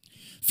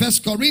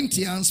 1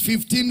 Corinthians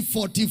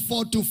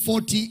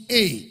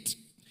 15:44-48.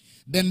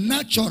 The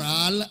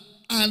natural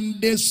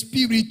and the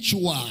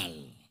spiritual.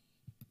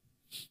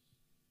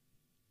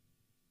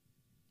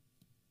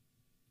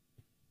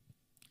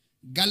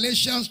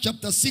 Galatians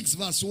chapter 6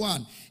 verse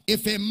 1.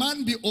 If a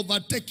man be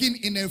overtaken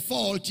in a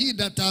fault, ye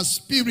that are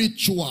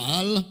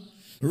spiritual,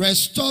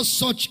 restore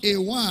such a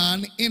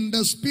one in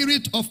the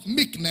spirit of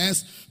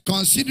meekness,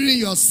 considering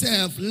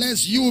yourself,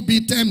 lest you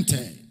be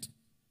tempted.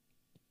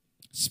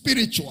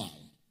 Spiritual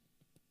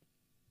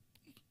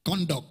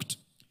conduct.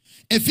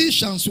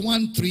 Ephesians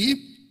 1:3,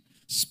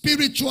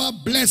 spiritual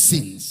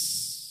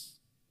blessings.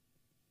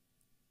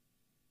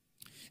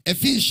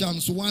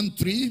 Ephesians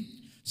 1:3,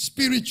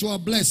 spiritual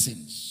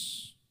blessings.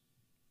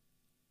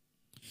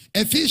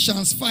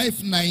 Ephesians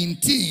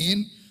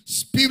 5:19,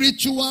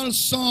 spiritual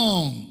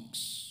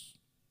songs.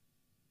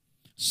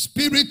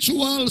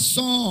 Spiritual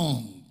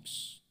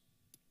songs.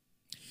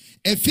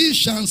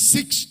 Ephesians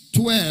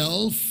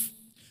 6:12,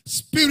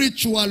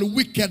 spiritual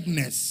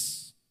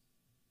wickedness.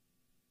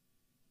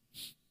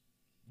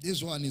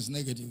 This one is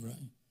negative,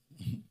 right?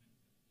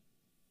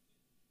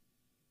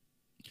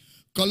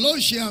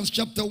 Colossians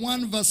chapter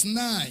 1 verse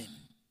 9.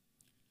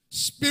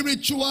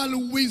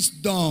 Spiritual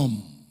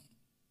wisdom.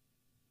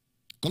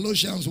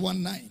 Colossians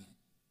 1:9.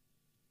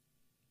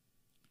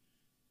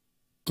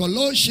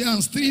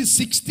 Colossians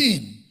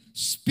 3:16.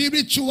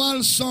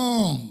 Spiritual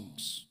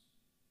songs.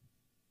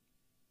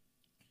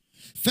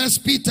 1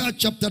 Peter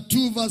chapter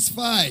 2 verse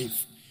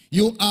 5.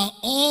 You are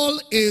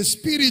all a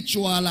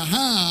spiritual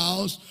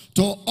house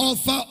to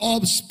offer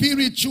up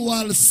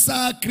spiritual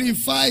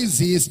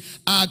sacrifices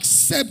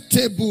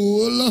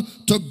acceptable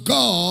to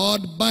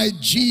God by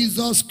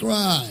Jesus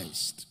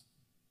Christ.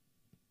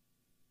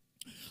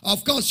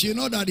 Of course, you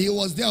know that he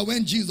was there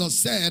when Jesus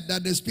said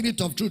that the spirit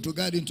of truth will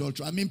guide into all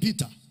truth. I mean,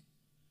 Peter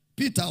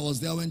was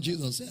there when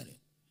Jesus said it.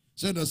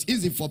 So it was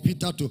easy for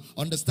Peter to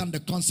understand the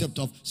concept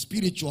of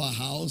spiritual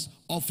house,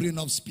 offering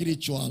of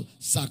spiritual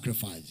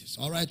sacrifices.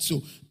 All right,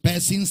 so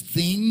persons,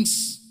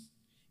 things,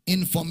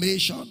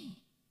 information.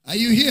 Are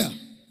you here?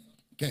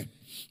 Okay.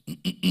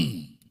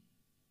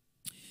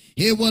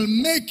 He will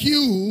make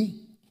you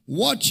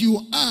what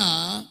you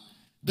are,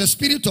 the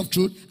spirit of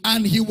truth,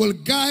 and he will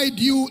guide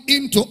you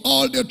into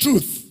all the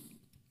truth.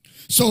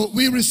 So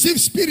we receive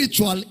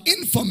spiritual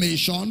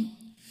information,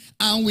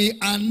 and we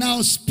are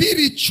now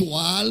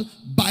spiritual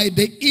by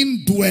the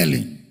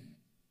indwelling.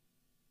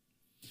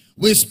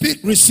 We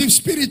receive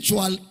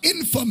spiritual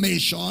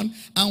information,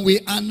 and we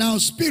are now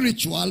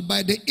spiritual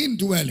by the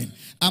indwelling.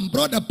 And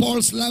Brother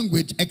Paul's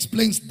language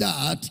explains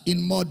that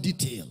in more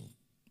detail.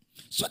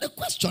 So the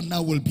question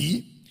now will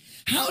be,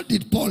 how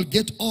did Paul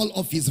get all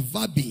of his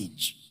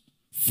verbiage?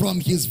 From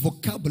his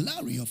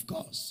vocabulary, of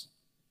course.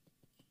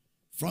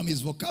 From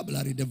his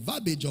vocabulary. The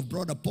verbiage of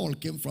Brother Paul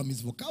came from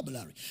his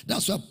vocabulary.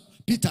 That's why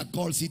Peter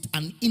calls it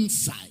an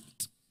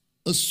insight,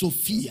 a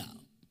sophia,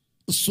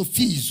 a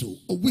sophizo,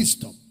 a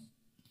wisdom.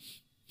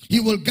 He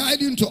will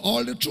guide you into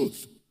all the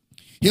truth.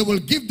 He will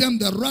give them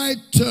the right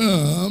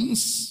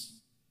terms.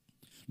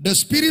 The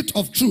spirit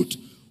of truth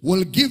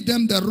will give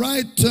them the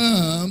right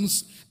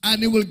terms,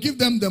 and it will give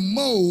them the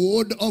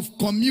mode of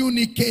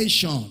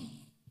communication.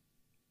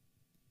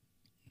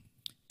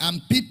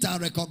 And Peter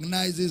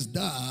recognizes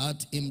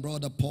that in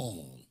Brother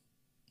Paul.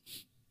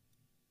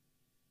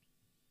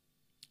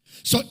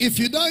 So if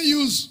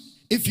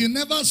you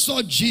never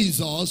saw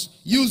Jesus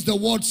use the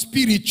word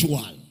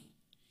spiritual,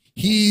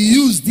 he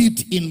used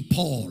it in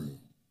Paul.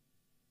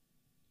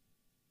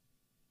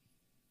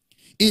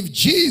 If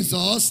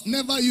Jesus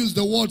never used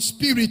the word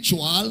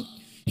spiritual,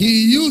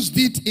 he used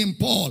it in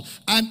Paul.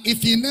 And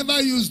if he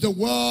never used the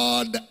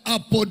word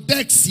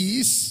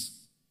apodexis,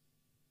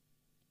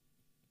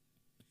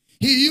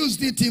 he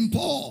used it in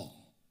Paul.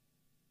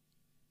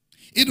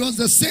 It was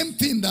the same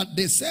thing that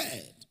they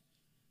said.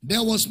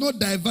 There was no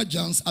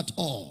divergence at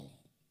all.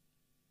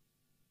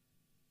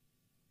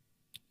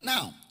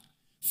 Now,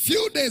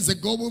 few days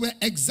ago we were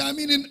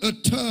examining a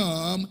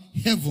term,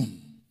 heaven.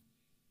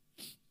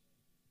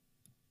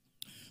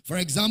 For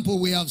example,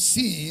 we have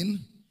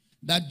seen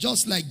that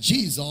just like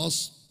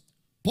Jesus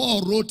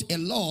Paul wrote a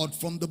lot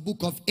from the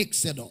book of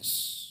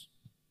Exodus.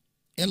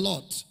 A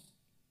lot.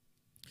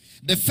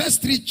 The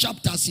first 3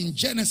 chapters in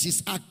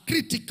Genesis are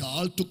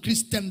critical to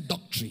Christian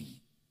doctrine.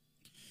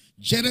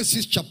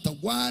 Genesis chapter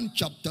 1,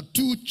 chapter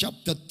 2,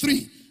 chapter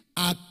 3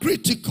 are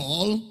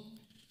critical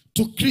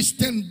to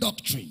Christian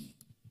doctrine.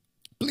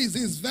 Please,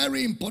 this is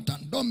very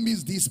important. Don't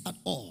miss this at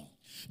all.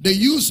 The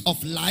use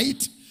of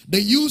light,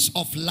 the use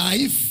of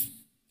life,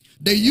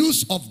 the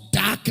use of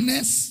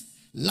darkness,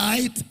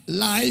 light,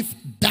 life,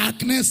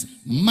 darkness,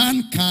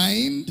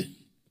 mankind.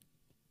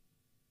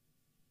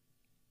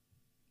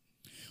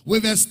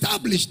 We've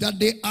established that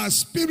they are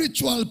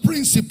spiritual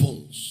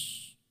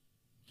principles.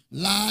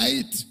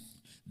 Light,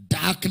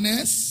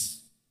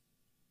 darkness.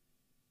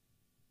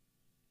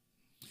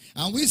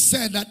 And we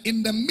said that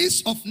in the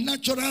midst of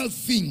natural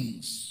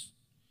things,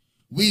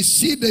 we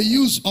see the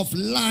use of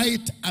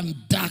light and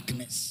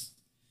darkness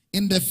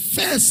in the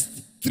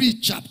first 3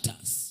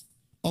 chapters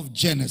of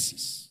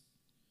Genesis.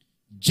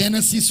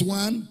 Genesis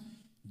 1,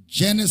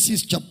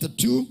 Genesis chapter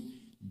 2,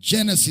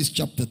 Genesis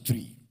chapter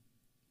 3.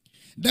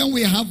 Then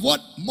we have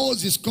what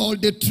Moses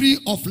called the tree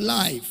of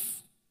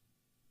life.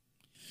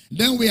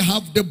 Then we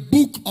have the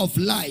book of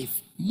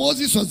life.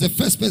 Moses was the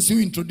first person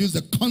who introduced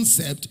the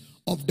concept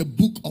of the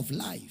book of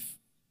life.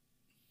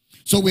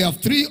 So we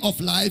have tree of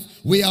life,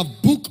 we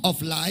have book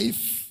of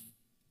life.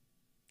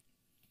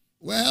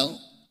 Well,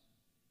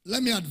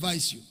 let me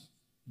advise you.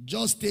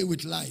 Just stay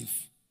with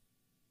life.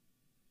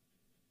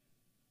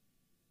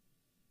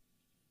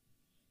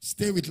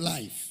 Stay with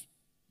life.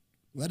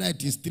 Whether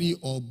it is tree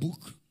or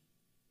book,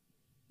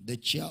 the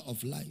chair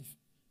of life,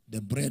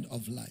 the bread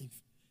of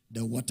life,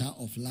 the water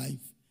of life.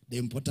 The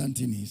important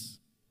thing is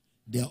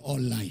they are all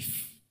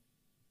life.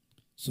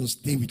 So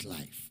stay with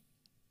life.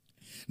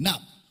 Now,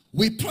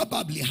 we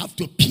probably have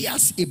to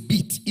pierce a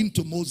bit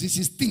into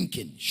Moses'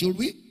 thinking. Should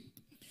we?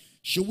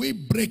 Should we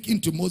break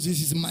into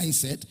Moses'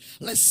 mindset?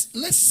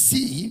 Let's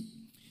see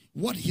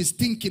what his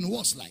thinking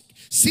was like.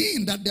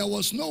 Seeing that there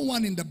was no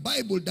one in the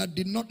Bible that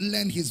did not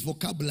learn his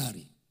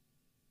vocabulary.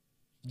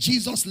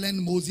 Jesus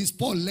learned Moses,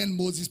 Paul learned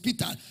Moses,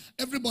 Peter,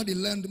 everybody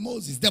learned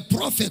Moses. The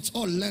prophets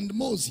all learned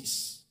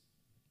Moses.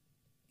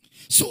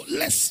 So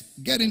let's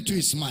get into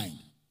his mind.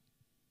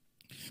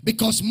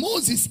 Because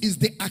Moses is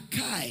the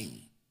Akai,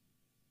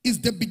 is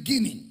the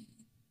beginning.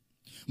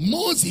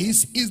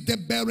 Moses is the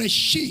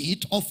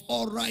Bereshit of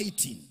all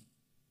writing.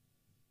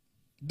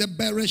 The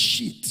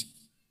Bereshit.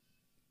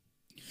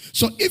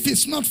 So if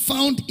it's not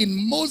found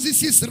in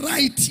Moses'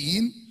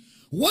 writing,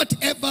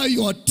 whatever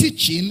you are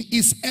teaching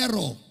is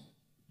error.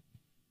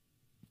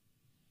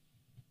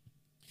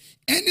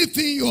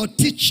 Anything you're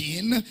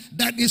teaching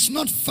that is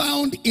not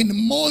found in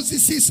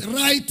Moses'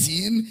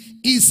 writing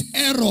is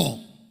error.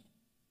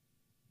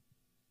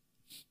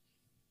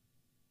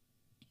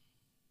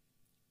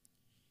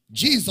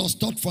 Jesus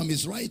taught from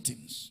his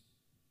writings.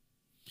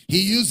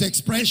 He used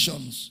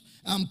expressions,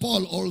 and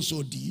Paul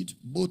also did,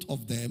 both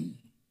of them.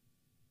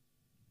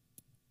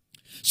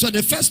 So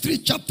the first 3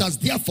 chapters,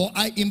 therefore,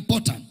 are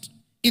important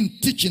in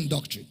teaching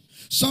doctrine.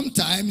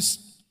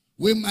 Sometimes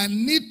we might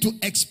need to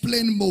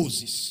explain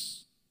Moses.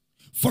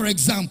 For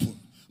example,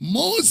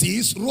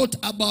 Moses wrote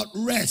about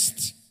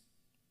rest.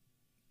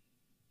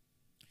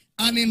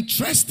 And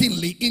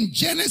interestingly, in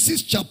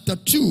Genesis chapter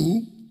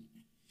 2,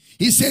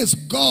 he says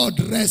God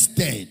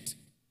rested.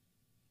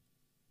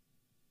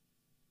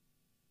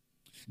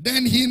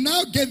 Then he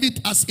now gave it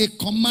as a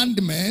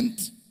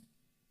commandment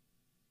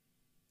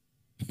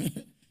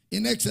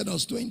in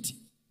Exodus 20.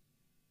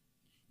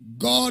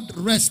 God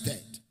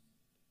rested.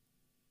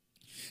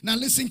 Now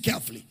listen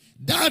carefully.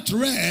 That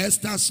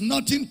rest has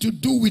nothing to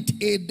do with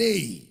a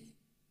day.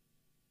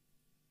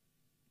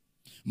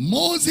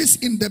 Moses,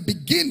 in the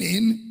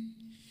beginning,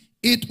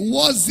 it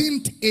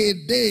wasn't a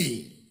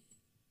day.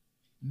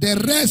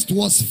 The rest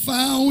was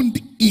found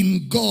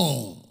in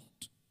God.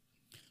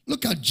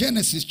 Look at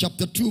Genesis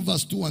chapter 2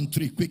 verse 2 and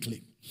 3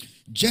 quickly.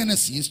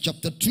 Genesis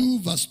chapter 2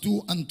 verse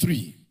 2 and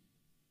 3.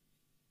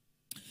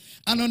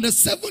 And on the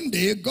 7th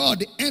day,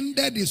 God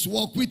ended his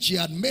work which he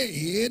had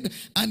made,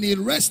 and he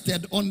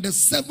rested on the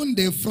 7th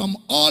day from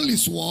all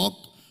his work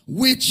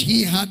which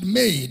he had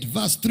made.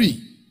 Verse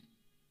 3.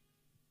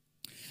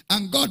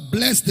 And God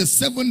blessed the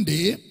 7th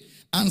day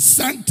and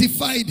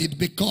sanctified it,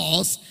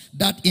 because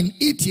that in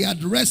it he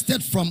had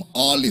rested from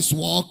all his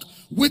work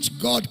which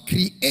God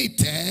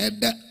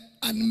created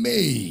and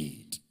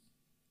made.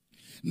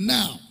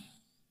 Now,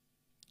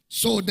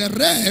 so the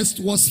rest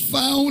was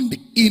found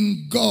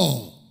in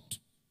God,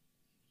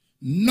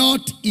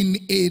 not in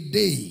a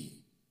day.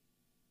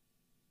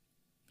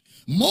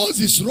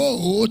 Moses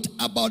wrote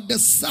about the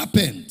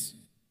serpent,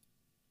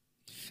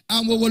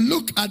 and we will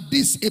look at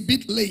this a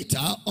bit later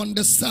on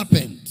the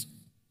serpent.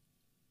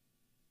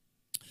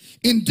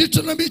 In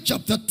Deuteronomy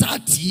chapter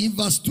 30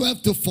 verse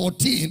 12 to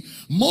 14,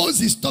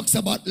 Moses talks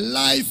about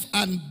life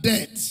and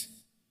death.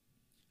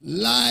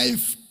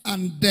 Life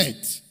and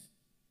death.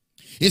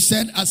 He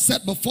said, I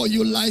set before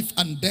you life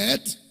and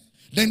death.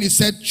 Then he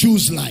said,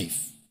 choose life.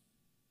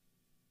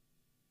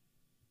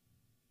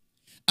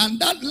 And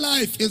that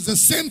life is the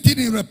same thing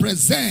it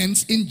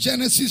represents in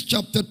Genesis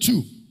chapter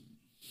 2.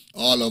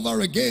 All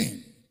over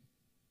again.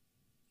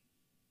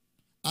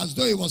 As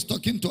though he was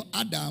talking to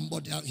Adam,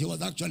 but he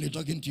was actually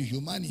talking to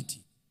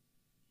humanity.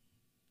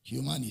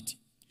 Humanity.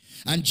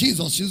 And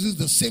Jesus uses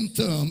the same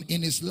term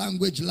in his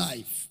language,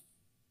 life.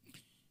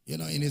 You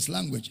know, in his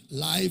language,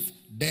 life,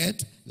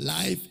 death,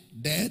 life,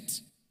 death.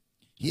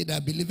 He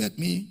that believeth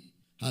me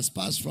has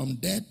passed from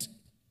death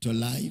to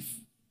life.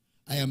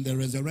 I am the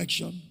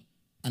resurrection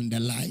and the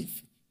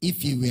life.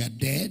 If he were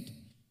dead,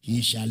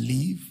 he shall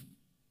live.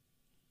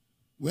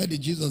 Where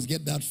did Jesus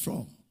get that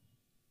from?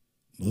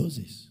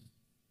 Moses.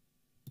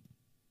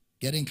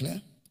 Getting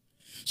clear?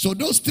 So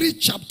those 3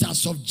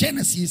 chapters of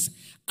Genesis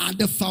are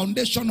the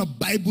foundation of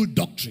Bible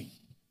doctrine.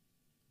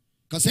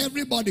 Because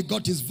everybody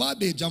got his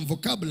verbiage and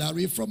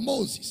vocabulary from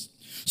Moses.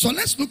 So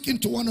let's look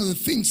into one of the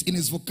things in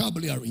his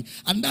vocabulary,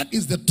 and that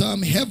is the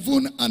term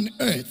heaven and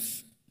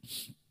earth.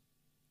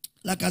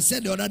 Like I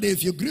said the other day,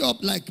 if you grew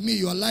up like me,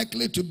 you are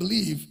likely to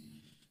believe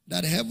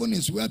that heaven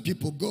is where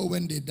people go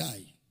when they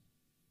die.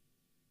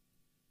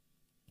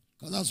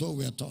 Because that's what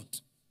we are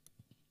taught.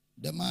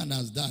 The man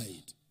has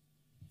died.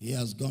 He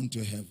has gone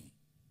to heaven.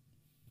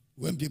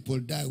 When people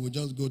die, we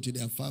just go to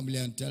their family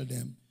and tell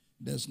them,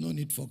 there's no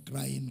need for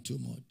crying too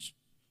much.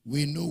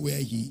 We know where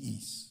he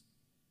is.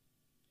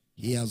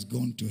 He has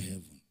gone to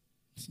heaven.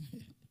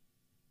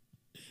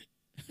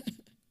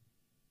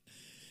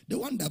 The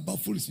one that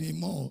baffles me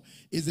more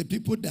is the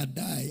people that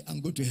die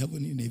and go to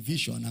heaven in a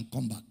vision and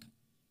come back.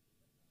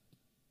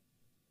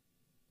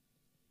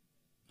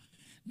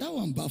 That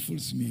one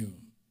baffles me.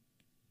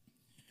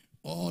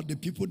 Or the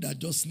people that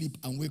just sleep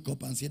and wake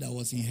up and say that I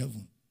was in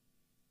heaven.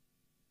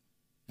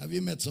 Have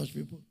you met such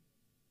people?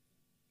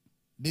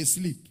 They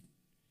sleep.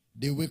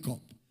 They wake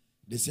up.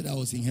 They said I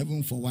was in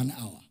heaven for 1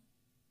 hour.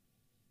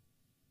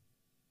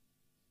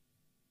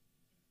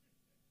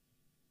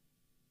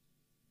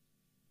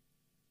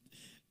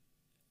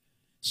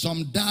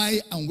 Some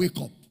die and wake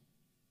up.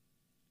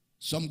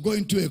 Some go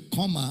into a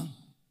coma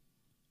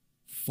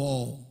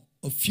for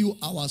a few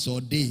hours or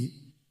a day.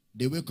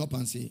 They wake up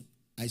and say,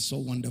 I saw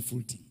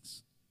wonderful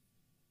things.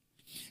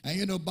 And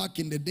you know, back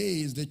in the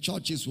days, the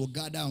churches will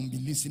gather and be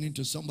listening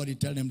to somebody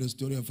tell them the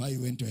story of how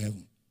you went to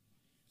heaven.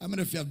 How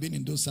many of you have been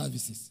in those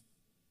services?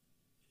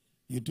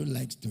 You don't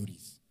like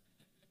stories.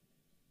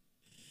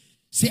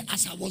 Say,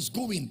 as I was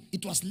going,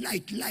 it was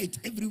light, light,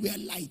 everywhere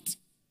light.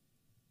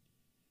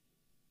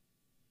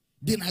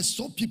 Then I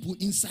saw people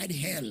inside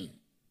hell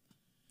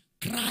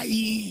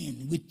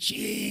crying with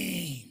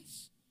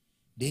chains.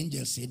 The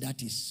angel said,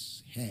 that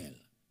is hell.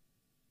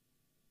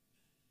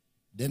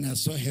 Then I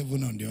saw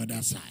heaven on the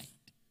other side.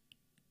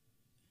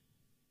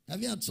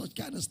 Have you had such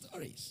kind of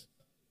stories?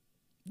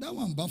 That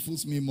one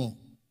baffles me more.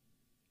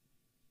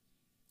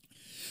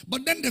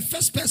 But then the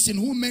first person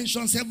who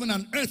mentions heaven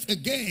and earth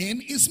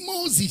again is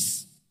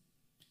Moses.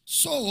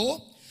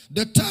 So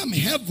the term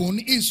heaven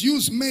is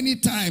used many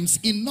times,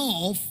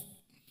 enough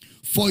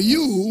for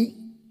you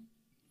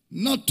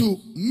not to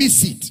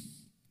miss it.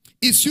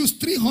 It's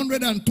used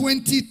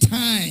 320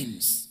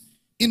 times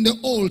in the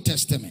Old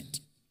Testament.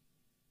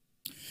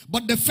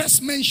 But the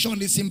first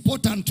mention is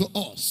important to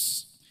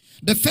us.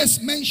 The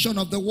first mention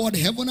of the word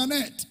heaven and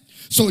earth.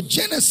 So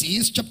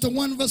Genesis chapter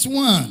 1 verse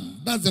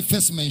 1. That's the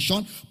first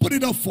mention. Put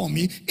it up for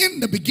me. In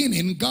the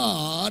beginning,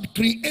 God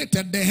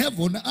created the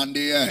heaven and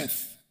the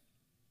earth.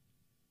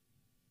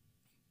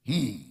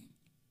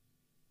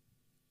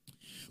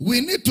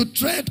 We need to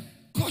tread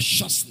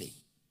cautiously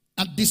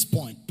at this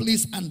point.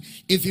 Please, and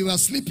if you are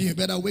sleeping, you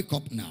better wake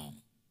up now.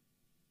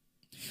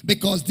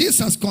 Because this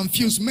has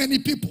confused many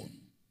people.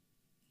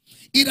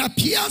 It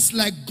appears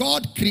like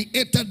God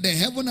created the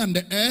heaven and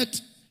the earth.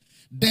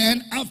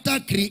 Then after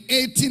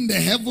creating the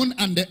heaven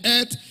and the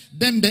earth,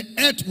 then the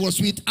earth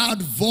was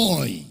without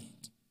void.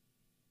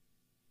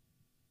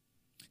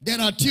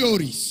 There are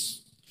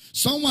theories.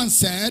 Someone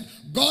said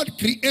God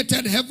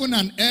created heaven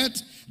and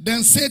earth,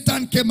 then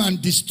Satan came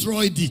and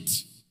destroyed it.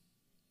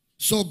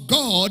 So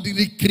God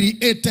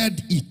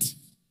recreated it.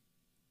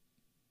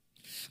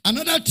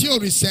 Another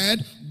theory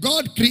said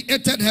God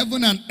created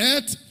heaven and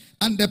earth,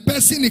 and the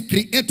person he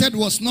created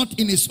was not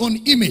in his own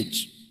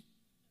image.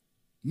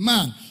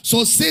 Man.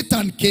 So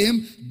Satan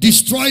came,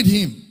 destroyed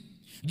him.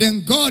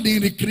 Then God,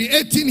 in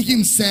recreating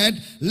him,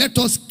 said, let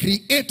us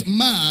create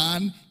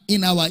man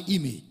in our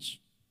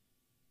image.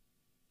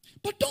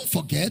 But don't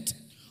forget,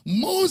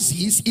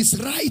 Moses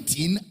is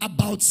writing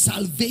about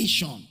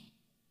salvation.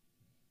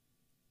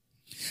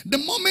 The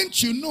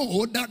moment you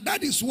know that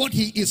that is what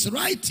he is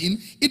writing,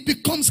 it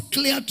becomes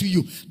clear to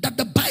you that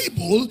the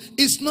Bible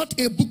is not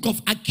a book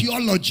of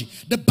archaeology.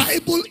 The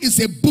Bible is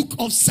a book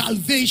of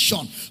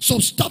salvation. So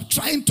stop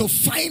trying to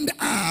find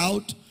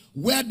out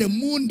where the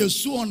moon, the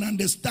sun, and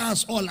the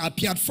stars all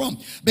appeared from.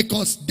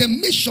 Because the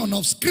mission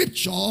of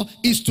Scripture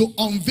is to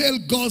unveil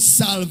God's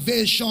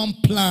salvation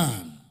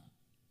plan.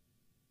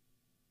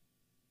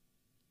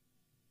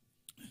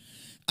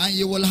 And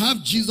you will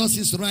have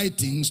Jesus'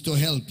 writings to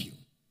help you.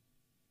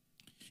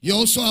 You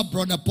also have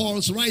Brother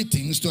Paul's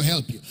writings to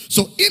help you.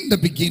 So in the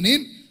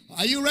beginning,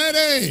 Are you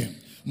ready?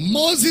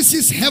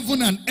 Moses'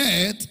 heaven and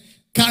earth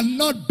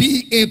cannot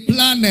be a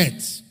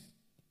planet.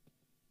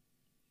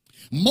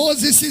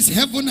 Moses'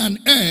 heaven and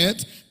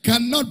earth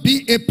cannot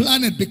be a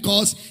planet,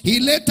 because he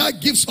later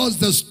gives us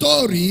the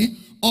story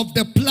of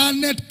the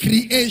planet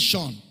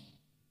creation.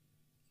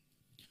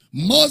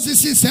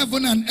 Moses'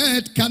 heaven and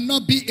earth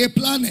cannot be a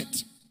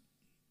planet.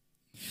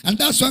 And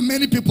that's why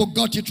many people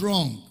got it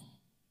wrong.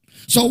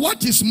 So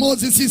what is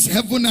Moses'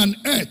 heaven and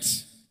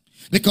earth?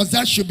 Because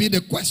that should be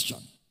the question.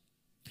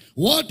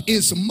 What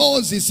is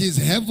Moses'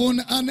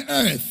 heaven and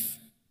earth?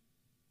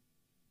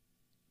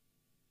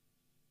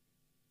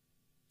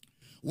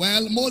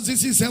 Well,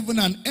 Moses' heaven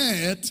and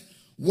earth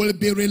will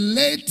be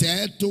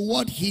related to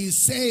what he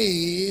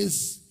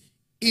says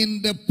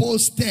in the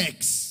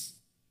post-text.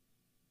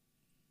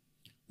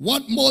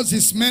 What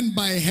Moses meant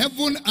by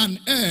heaven and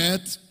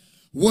earth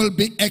will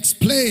be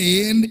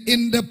explained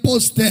in the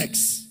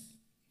post-text.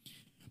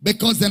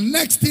 Because the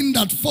next thing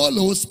that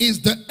follows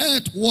is the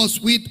earth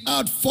was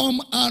without form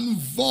and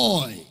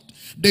void.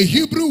 The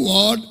Hebrew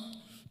word,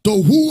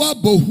 tohua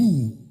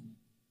bohu.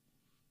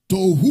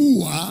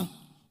 Tohua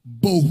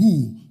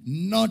bohu.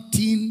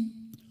 Nothing,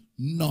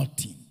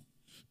 nothing.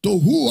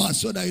 Tohua,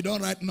 so that you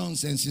don't write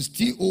nonsense, is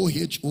T-O-H-O-W-A-B-O-H-U.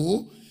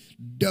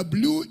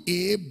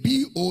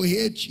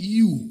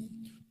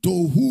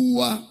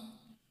 Tohua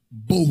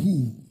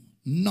bohu.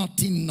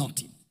 Nothing,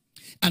 nothing.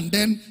 And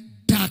then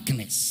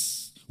darkness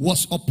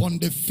was upon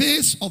the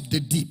face of the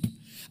deep,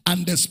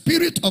 and the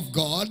Spirit of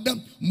God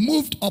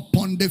moved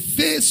upon the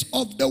face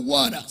of the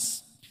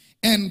waters.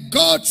 And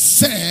God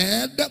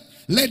said,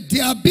 let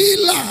there be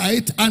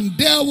light, and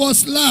there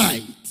was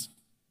light.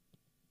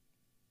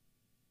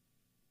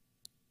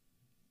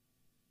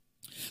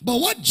 But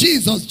what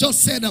Jesus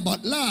just said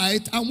about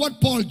light and what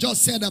Paul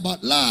just said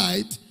about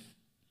light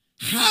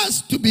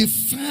has to be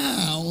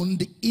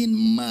found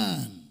in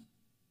man.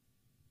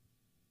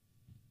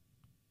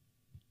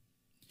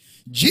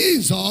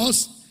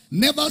 Jesus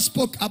never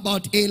spoke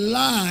about a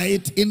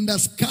light in the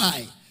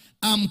sky,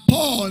 and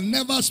Paul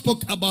never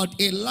spoke about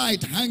a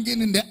light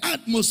hanging in the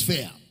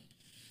atmosphere.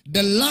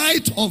 The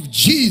light of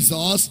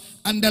Jesus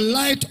and the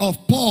light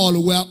of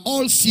Paul were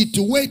all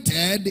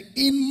situated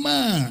in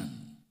man.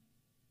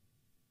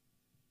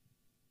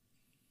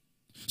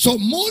 So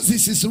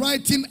Moses is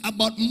writing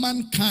about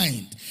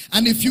mankind,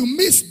 and if you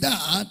miss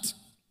that,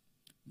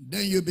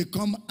 then you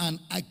become an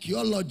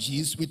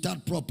archaeologist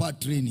without proper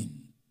training.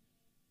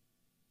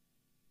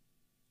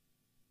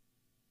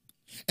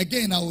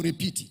 Again, I will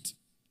repeat it.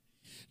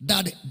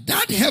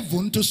 That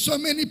heaven to so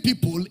many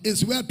people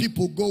is where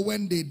people go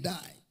when they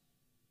die.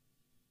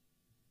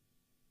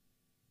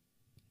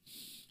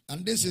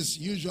 And this is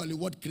usually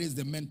what creates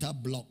the mental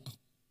block.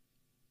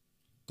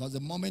 Because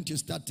the moment you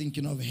start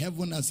thinking of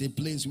heaven as a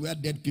place where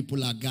dead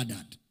people are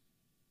gathered,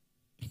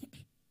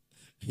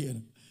 you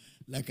know,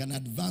 like an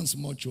advanced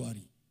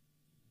mortuary,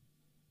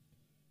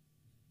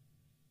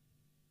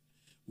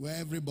 where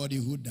everybody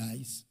who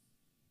dies,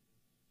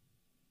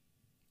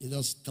 you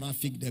just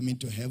traffic them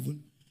into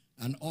heaven,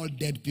 and all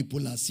dead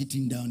people are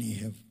sitting down in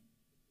heaven.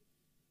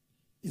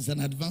 It's an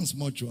advanced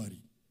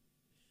mortuary,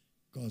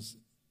 because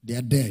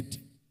they're dead,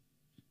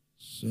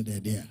 so they're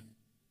there.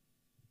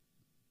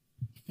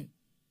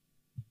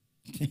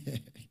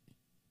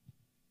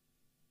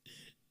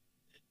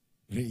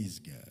 Praise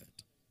God.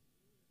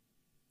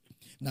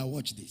 Now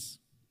watch this.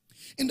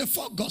 In the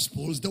 4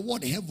 Gospels, the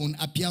word heaven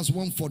appears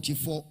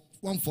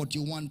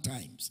 141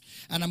 times.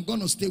 And I'm going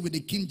to stay with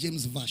the King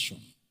James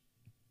Version.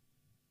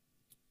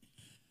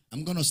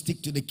 I'm going to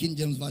stick to the King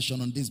James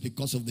Version on this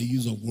because of the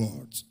use of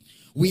words.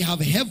 We have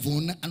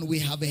heaven and we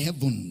have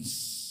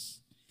heavens.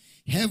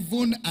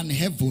 Heaven and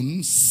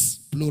heavens,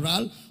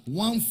 plural,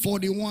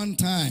 141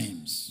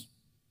 times.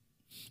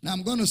 Now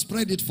I'm going to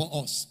spread it for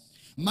us.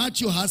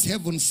 Matthew has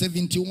heaven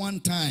 71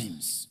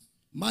 times.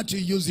 Matthew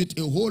uses it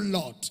a whole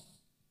lot.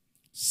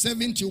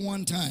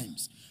 71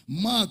 times.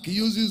 Mark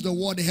uses the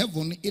word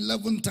heaven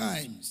 11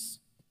 times.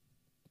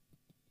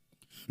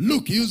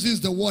 Luke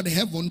uses the word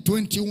heaven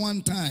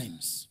 21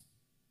 times.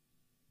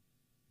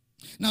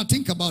 Now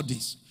think about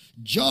this.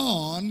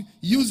 John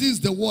uses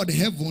the word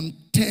heaven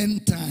 10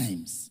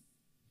 times.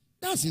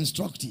 That's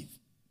instructive.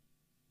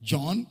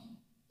 John,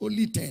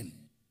 only 10.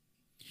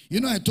 You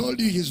know, I told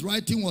you his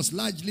writing was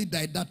largely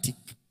didactic.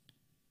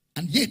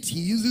 And yet he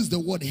uses the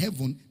word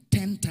heaven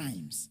 10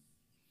 times.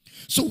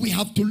 So we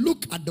have to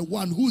look at the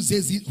one who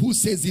says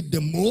it the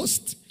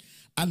most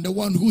and the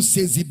one who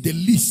says it the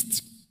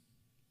least.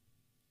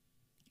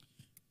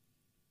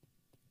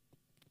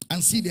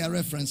 And see their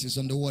references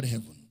on the word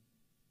heaven.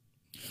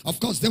 Of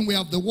course, then we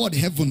have the word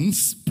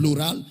heavens,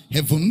 plural,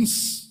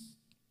 heavens.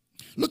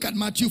 Look at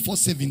Matthew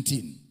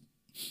 4:17.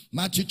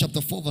 Matthew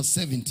chapter 4 verse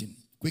 17.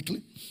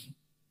 Quickly.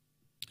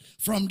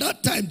 From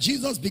that time,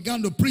 Jesus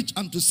began to preach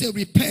and to say,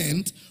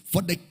 repent,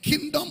 for the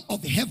kingdom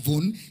of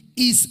heaven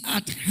is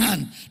at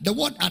hand. The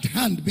word at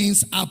hand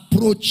means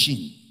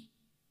approaching.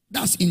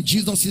 That's in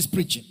Jesus'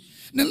 preaching.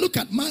 Now look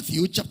at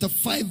Matthew chapter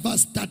 5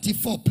 verse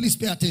 34. Please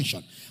pay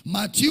attention.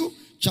 Matthew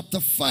chapter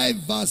 5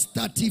 verse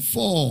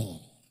 34.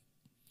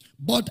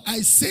 But I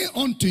say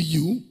unto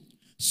you,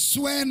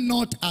 swear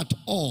not at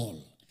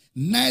all,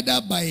 neither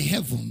by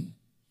heaven,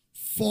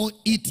 for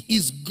it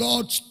is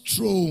God's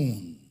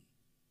throne.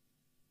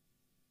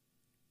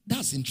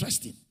 That's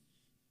interesting.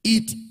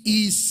 It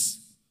is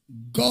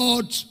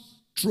God's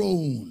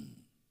throne.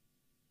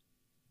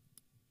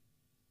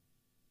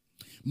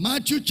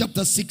 Matthew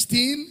chapter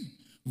 16,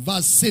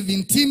 verse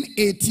 17,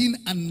 18,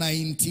 and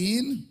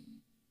 19.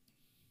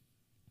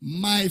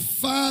 My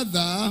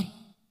Father,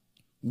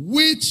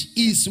 which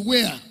is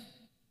where?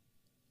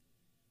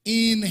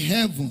 In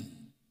heaven.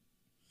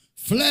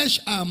 Flesh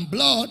and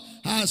blood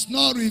has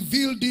not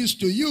revealed this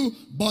to you,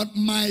 but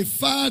my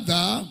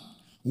Father,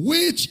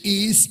 which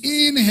is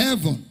in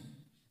heaven.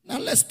 Now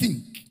let's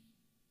think.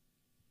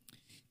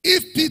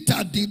 If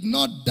Peter did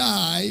not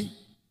die,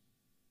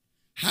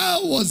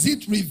 how was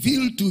it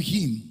revealed to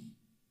him?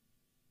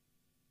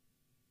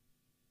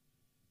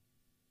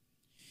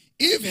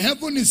 If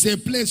heaven is a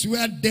place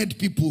where dead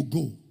people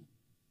go,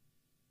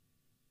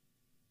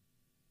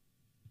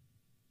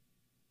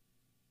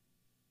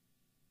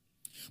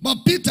 but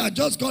Peter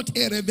just got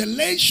a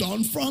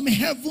revelation from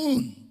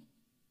heaven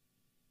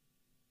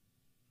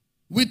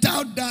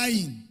without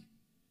dying.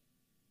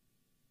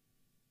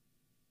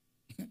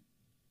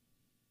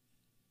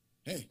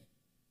 Hey.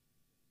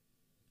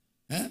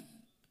 Huh?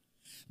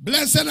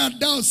 Blessed art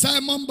thou,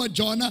 Simon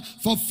Bar-Jonah,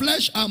 for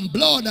flesh and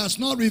blood has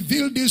not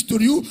revealed this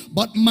to you,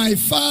 but my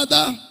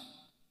Father.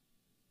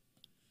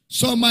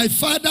 So my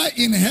Father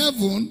in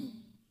heaven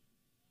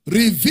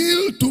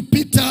revealed to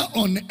Peter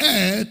on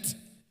earth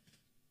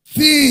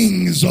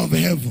things of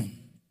heaven.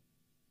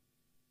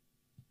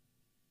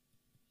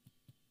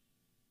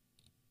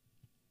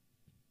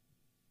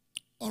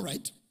 All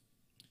right.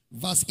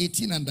 Verse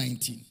 18 and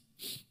 19.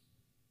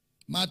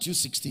 Matthew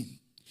 16.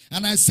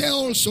 And I say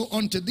also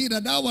unto thee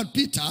that thou art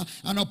Peter,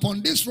 and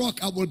upon this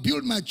rock I will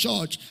build my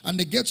church, and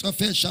the gates of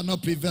hell shall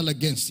not prevail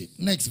against it.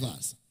 Next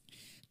verse.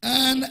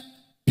 And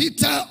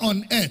Peter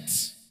on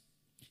earth,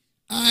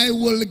 I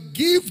will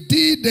give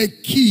thee the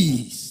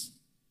keys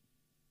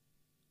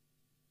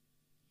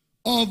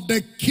of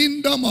the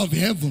kingdom of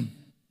heaven.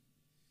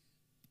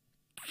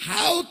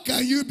 How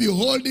can you be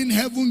holding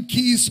heaven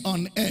keys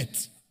on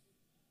earth?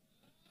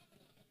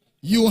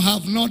 You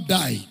have not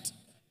died.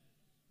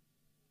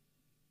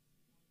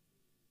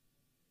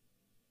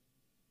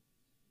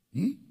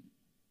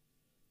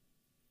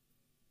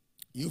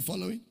 You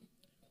following?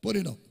 Put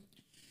it up.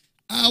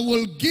 I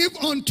will give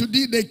unto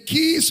thee the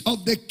keys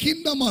of the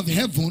kingdom of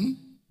heaven,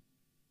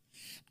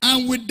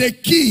 and with the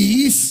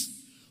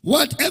keys,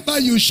 whatever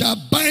you shall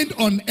bind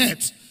on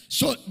earth.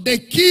 So the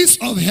keys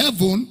of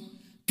heaven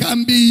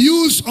can be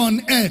used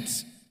on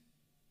earth.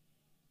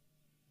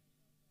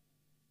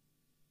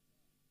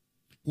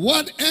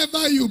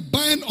 Whatever you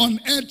bind on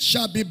earth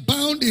shall be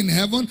bound in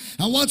heaven,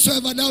 and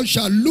whatsoever thou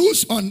shalt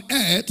loose on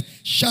earth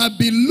shall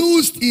be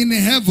loosed in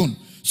heaven.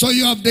 So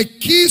you have the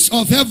keys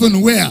of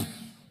heaven where?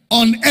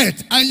 On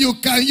earth. And you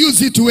can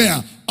use it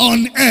where?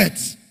 On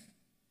earth.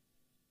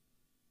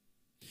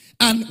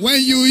 And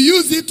when you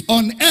use it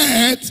on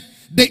earth,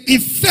 the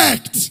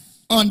effect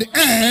on the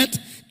earth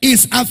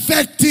is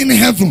affecting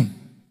heaven.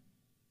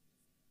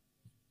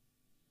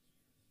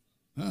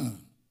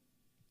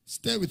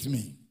 Stay with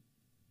me.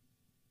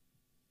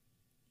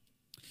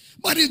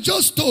 But he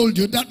just told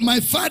you that my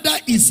Father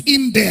is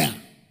in there.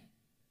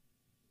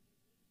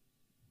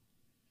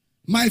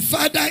 My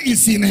Father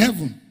is in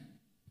heaven.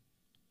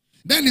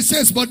 Then he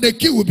says, but the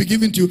key will be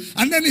given to you.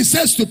 And then he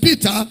says to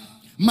Peter,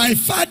 my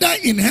Father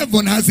in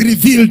heaven has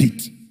revealed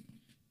it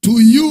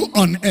to you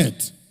on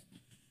earth.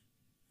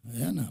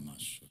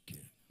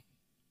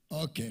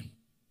 Okay.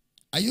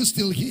 Are you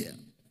still here?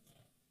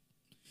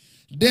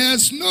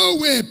 There's no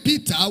way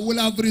Peter will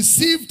have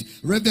received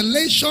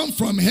revelation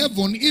from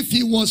heaven if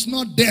he was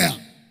not there.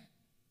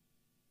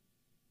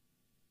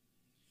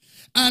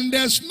 And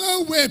there's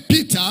no way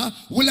Peter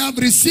will have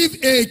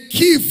received a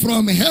key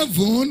from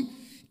heaven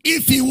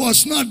if he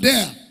was not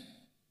there.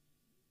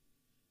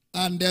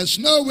 And there's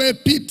no way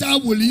Peter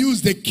will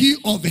use the key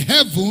of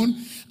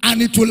heaven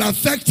and it will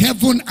affect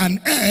heaven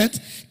and earth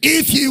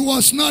if he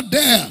was not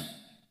there.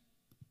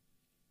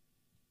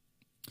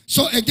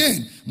 So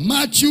again,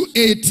 Matthew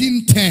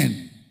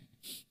 18:10.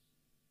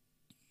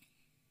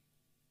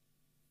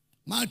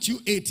 Matthew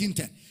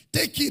 18:10.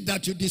 Take it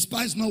that you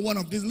despise not one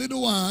of these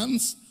little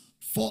ones,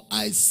 for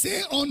I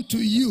say unto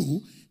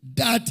you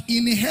that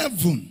in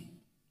heaven,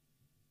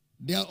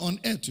 they are on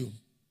earth too.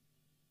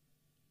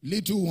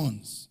 Little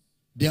ones,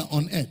 they are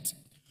on earth.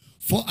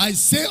 For I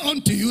say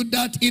unto you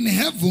that in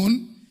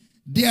heaven,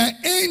 their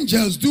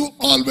angels do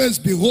always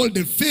behold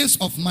the face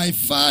of my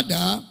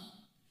Father,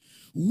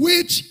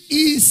 which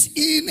is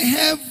in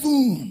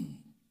heaven.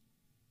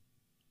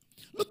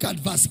 Look at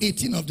verse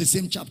 18 of the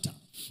same chapter.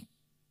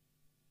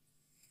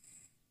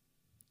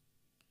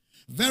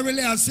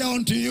 Verily I say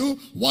unto you,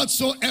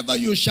 whatsoever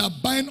you shall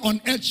bind on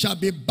earth shall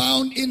be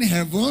bound in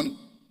heaven.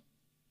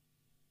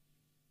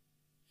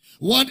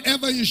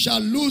 Whatever you shall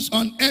loose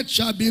on earth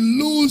shall be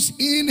loosed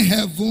in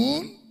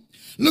heaven.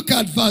 Look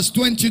at verse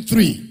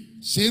 23,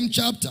 same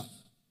chapter.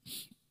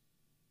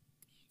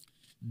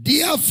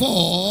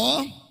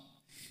 Therefore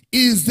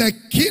is the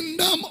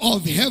kingdom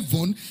of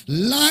heaven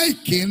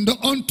likened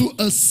unto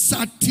a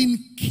certain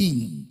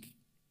king,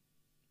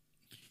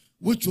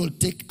 which will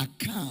take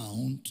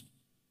account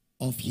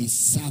of his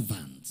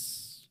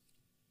servants.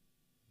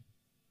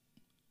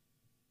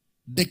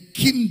 The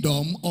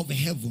kingdom of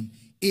heaven,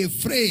 a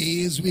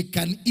phrase we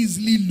can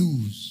easily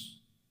lose.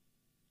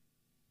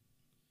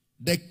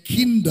 The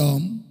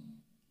kingdom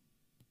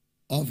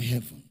of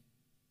heaven.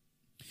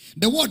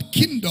 The word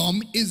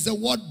kingdom is the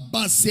word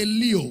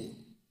basileo,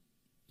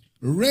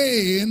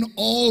 reign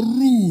or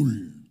rule.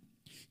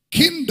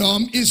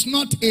 Kingdom is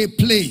not a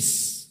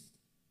place.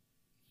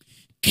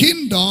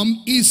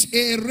 Kingdom is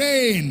a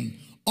reign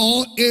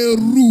or a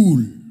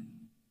rule.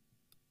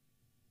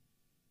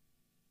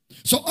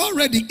 So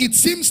already it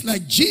seems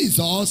like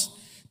Jesus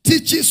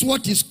teaches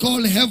what is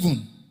called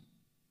heaven.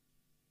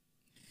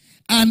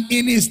 And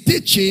in his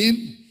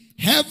teaching,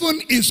 heaven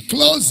is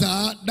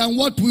closer than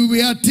what we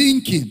were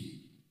thinking.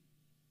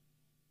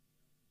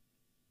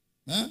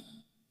 Huh?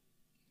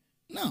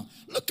 Now,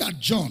 look at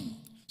John.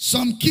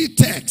 Some key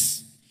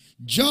texts.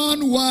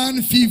 John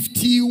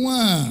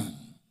 1:51.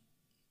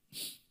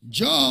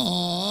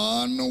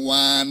 John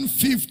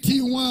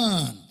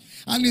 1:51.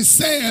 And he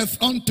saith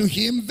unto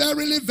him,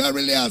 Verily,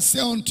 verily, I say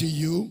unto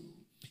you,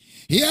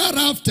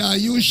 hereafter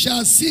you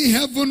shall see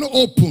heaven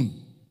open.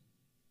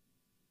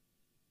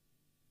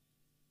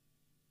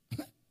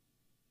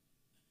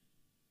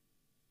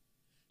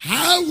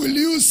 How will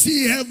you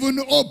see heaven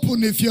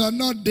open if you are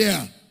not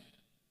there?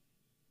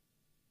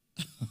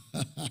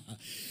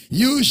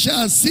 You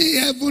shall see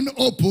heaven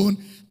open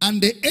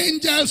and the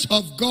angels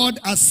of God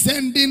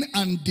ascending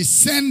and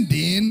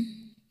descending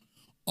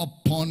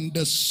upon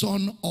the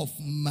Son of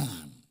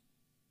Man.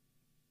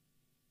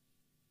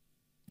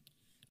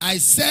 I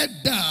said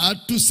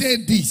that to say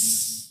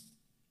this.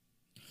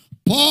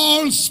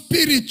 Paul's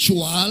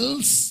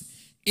spirituals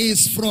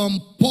is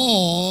from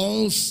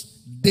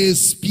Paul's the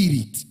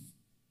Spirit.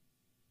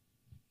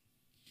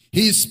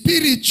 His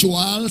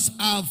spirituals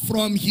are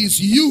from his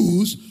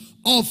use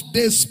of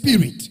the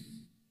Spirit.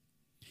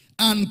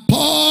 And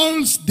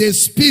Paul's the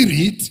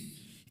Spirit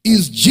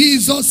is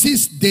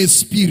Jesus's the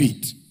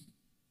Spirit.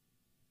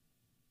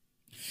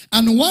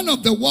 And one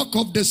of the work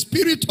of the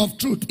Spirit of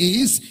truth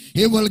is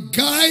he will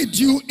guide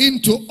you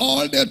into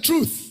all the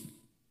truth.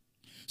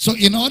 So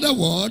in other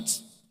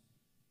words,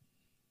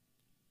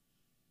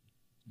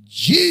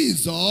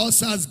 Jesus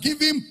has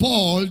given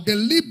Paul the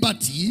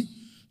liberty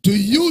to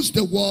use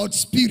the word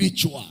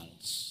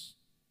spirituals.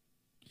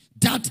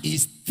 That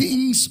is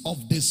things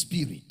of the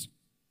Spirit.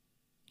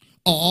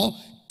 Or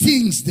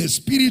things the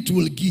Spirit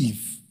will give.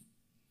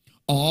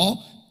 Or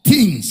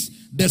things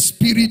the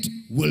Spirit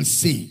will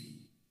say.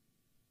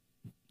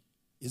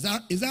 Is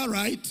that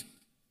right?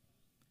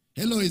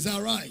 Hello, is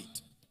that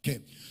right? Okay.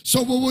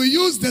 So we will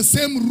use the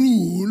same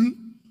rule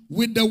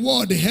with the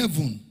word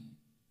heaven.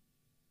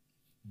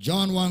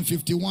 John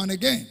 1:51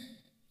 again.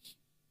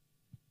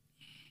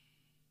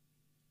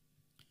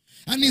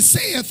 And he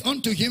saith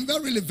unto him,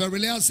 Verily,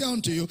 verily, I say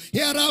unto you,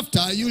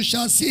 hereafter you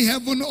shall see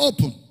heaven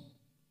open,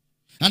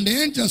 and the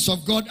angels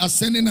of God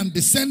ascending and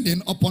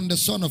descending upon the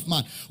Son of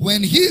Man.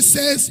 When he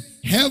says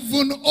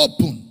heaven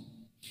open,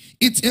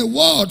 it's a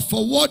word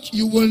for what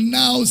you will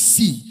now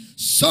see.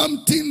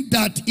 Something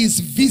that is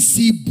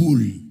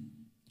visible.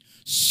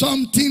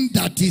 Something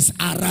that is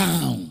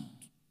around.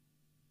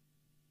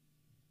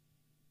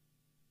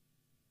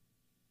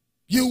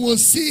 You will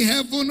see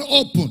heaven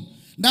open.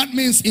 That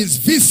means it's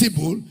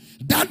visible.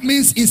 That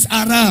means it's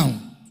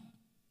around.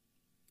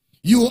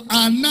 You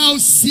are now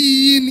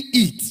seeing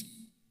it.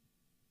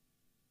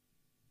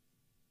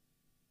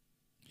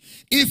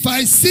 If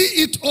I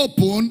see it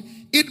open,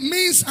 it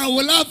means I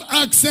will have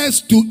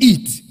access to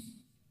it.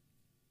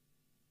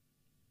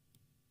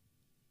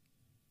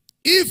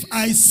 If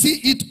I see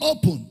it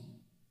open.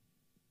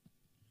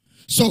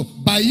 So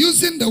by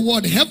using the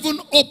word heaven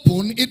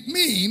open, it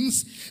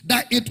means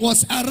that it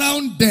was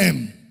around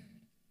them.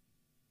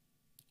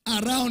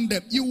 Around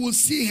them. You will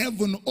see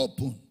heaven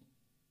open.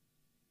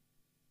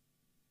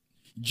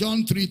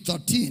 John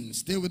 3:13.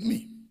 Stay with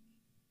me.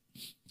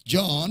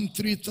 John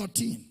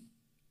 3:13.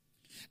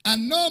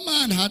 And no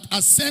man hath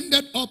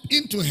ascended up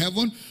into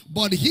heaven,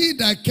 but he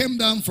that came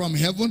down from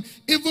heaven,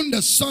 even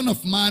the Son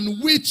of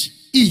Man, which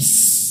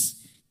is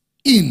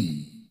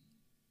in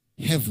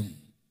heaven.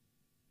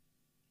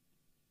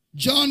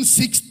 John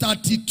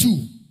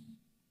 6:32.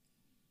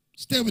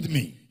 Stay with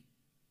me.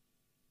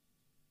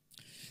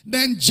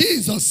 Then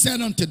Jesus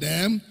said unto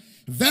them,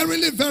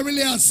 Verily,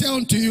 verily, I say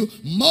unto you,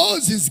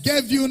 Moses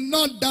gave you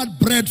not that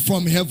bread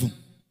from heaven,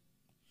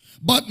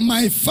 but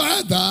my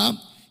Father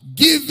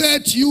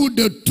giveth you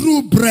the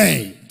true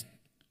bread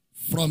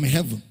from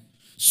heaven.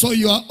 So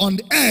you are on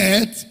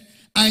earth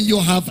and you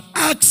have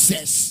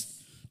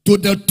access to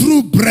the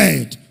true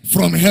bread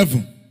from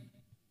heaven.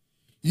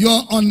 You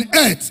are on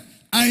earth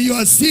and you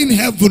are seeing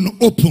heaven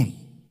open.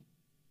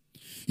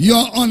 You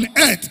are on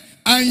earth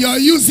and you are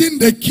using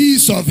the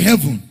keys of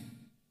heaven.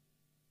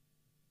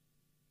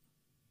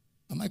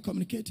 Am I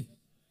communicating?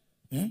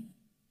 Yeah?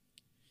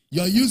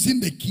 You're using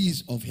the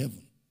keys of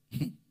heaven.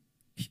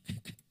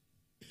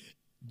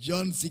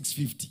 John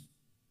 6:50.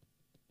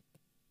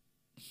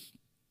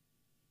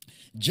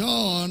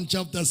 John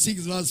chapter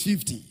 6 verse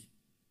 50.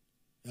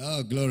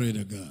 Oh, glory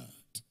to God.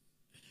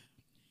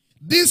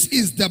 This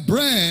is the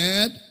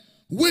bread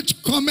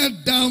which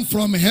cometh down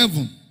from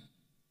heaven,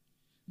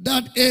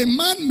 that a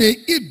man may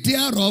eat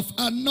thereof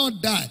and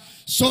not die.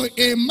 So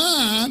a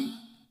man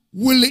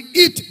will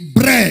eat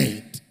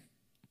bread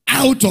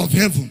out of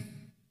heaven.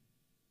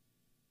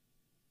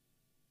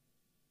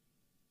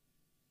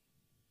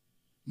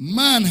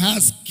 Man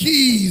has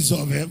keys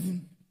of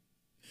heaven.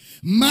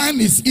 Man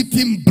is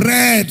eating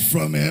bread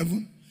from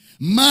heaven.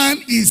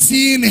 Man is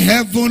seeing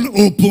heaven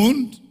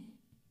opened.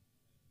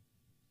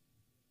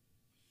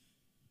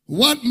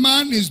 What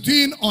man is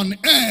doing on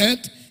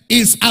earth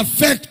is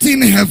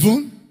affecting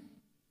heaven.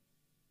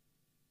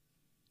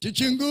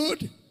 Teaching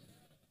good?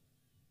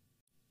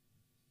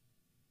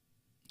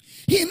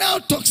 He now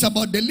talks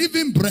about the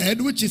living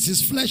bread, which is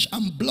his flesh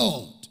and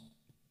blood.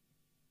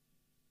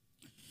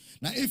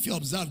 Now, if you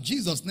observe,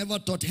 Jesus never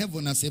taught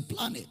heaven as a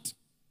planet.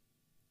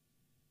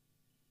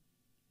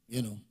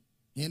 You know,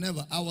 he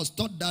never. I was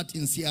taught that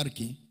in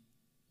CRK.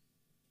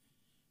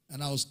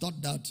 And I was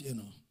taught that, you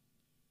know,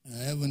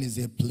 heaven is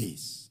a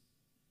place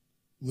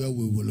where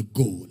we will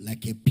go,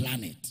 like a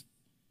planet.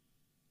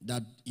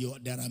 That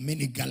there are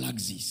many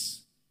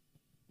galaxies,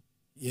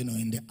 you know,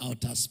 in the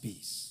outer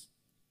space.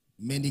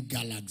 Many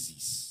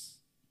galaxies,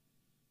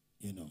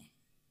 you know.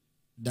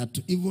 That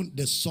even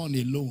the sun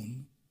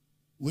alone,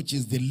 which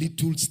is the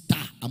little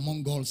star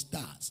among all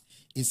stars,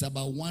 is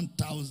about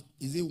 1,000,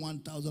 is it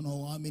 1,000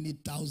 or how many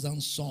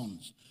thousand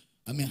suns?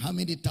 I mean, how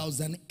many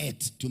thousand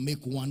earths to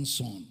make one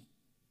sun?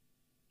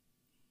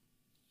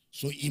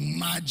 So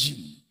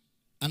imagine,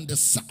 and the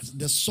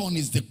sun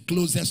is the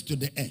closest to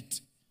the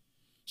earth.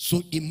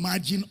 So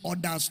imagine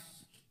others,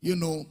 you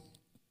know,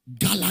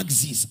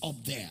 galaxies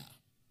up there.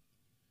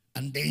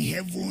 And the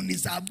heaven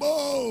is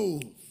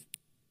above.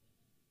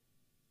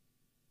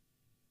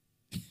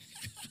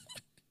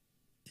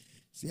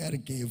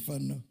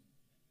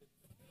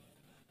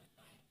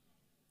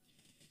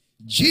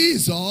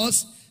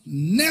 Jesus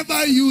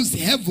never used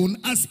heaven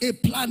as a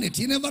planet.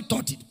 He never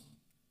taught it.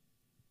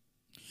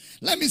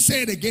 Let me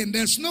say it again.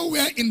 There's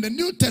nowhere in the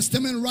New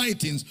Testament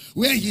writings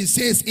where he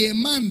says a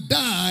man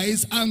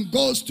dies and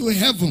goes to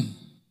heaven.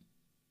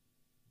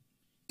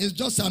 It's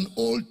just an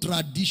old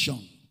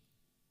tradition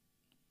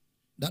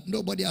that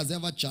nobody has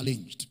ever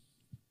challenged.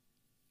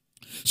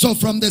 So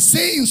from the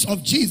sayings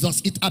of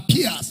Jesus, it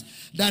appears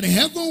that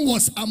heaven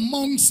was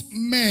amongst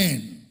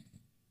men.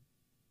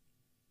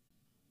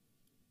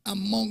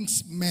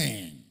 Amongst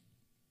men.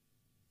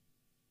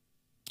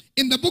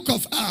 In the book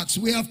of Acts,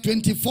 we have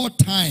 24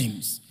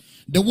 times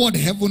the word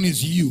heaven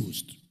is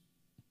used.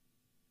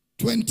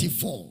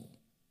 24.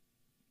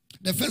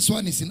 The first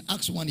one is in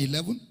Acts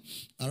 1:11.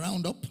 A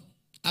round up.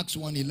 Acts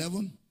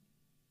 1:11.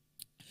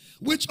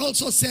 Which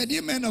also said, ye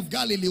men of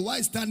Galilee,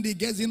 why stand ye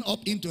gazing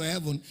up into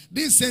heaven?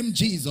 This same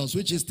Jesus,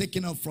 which is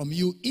taken up from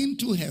you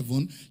into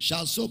heaven,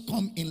 shall so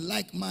come in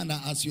like manner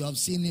as you have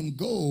seen him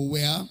go,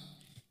 where?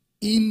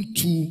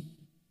 Into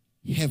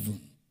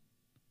heaven.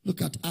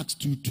 Look at Acts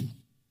 2:2.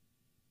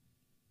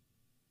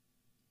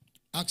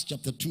 Acts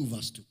chapter 2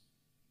 verse 2.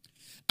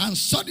 And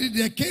suddenly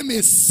there came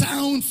a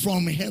sound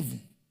from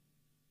heaven.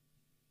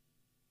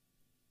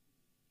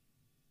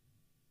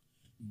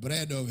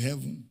 Bread of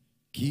heaven,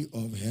 key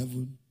of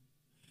heaven.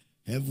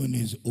 Heaven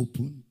is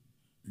open.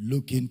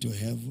 Look into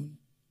heaven.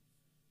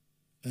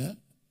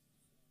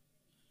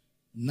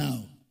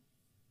 Now,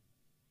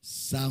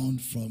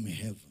 sound from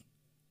heaven.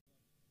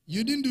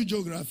 You didn't do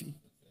geography.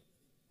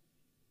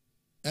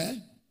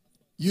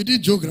 You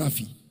did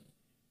geography.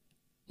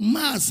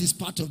 Mars is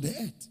part of the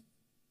earth.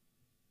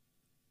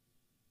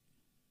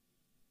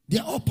 They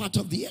are all part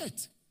of the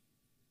earth.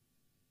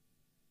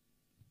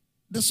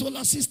 The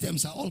solar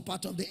systems are all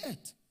part of the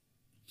earth.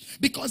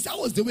 Because that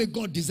was the way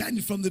God designed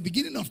it from the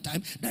beginning of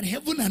time, that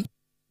heaven and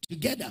earth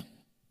together.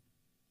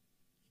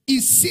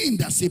 It's sin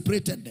that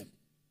separated them.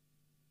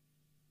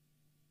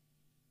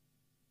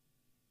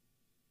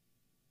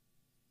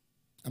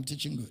 I'm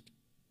teaching good.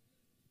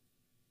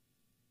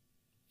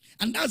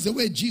 And that's the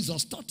way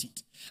Jesus taught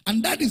it.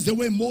 And that is the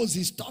way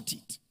Moses taught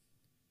it.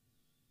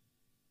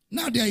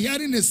 Now they are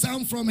hearing a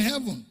sound from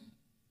heaven.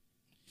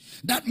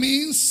 That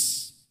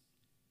means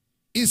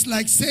it's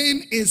like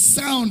saying a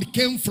sound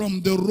came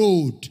from the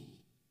road.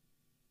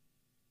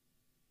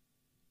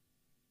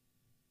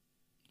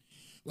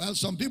 Well,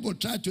 some people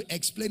try to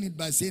explain it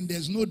by saying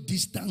there's no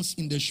distance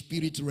in the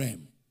spirit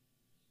realm.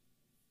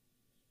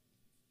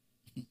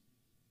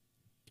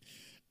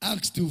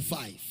 Acts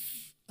 2:5.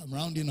 I'm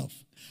rounding off.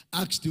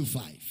 Acts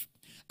 2:5.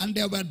 And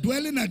there were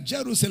dwelling at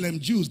Jerusalem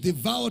Jews,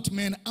 devout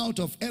men out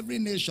of every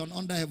nation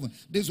under heaven.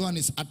 This one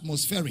is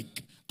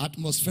atmospheric.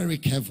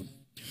 Atmospheric heaven.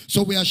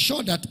 So we are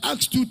sure that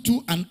Acts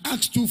 2:2 and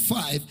Acts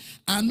 2:5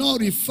 are not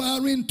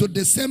referring to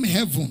the same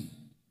heaven.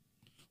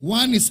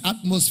 One is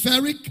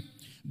atmospheric.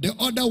 The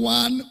other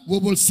one we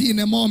will see in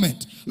a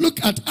moment.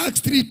 Look at Acts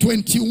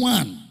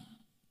 3:21.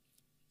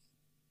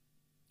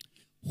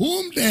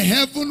 whom the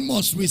heaven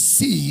must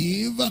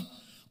receive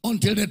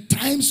until the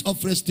times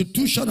of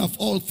restitution of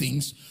all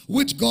things,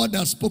 which God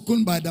has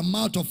spoken by the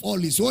mouth of all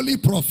his holy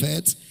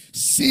prophets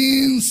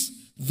since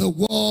the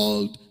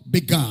world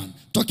began.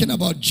 Talking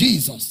about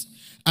Jesus.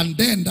 And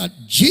then that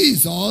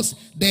Jesus,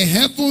 the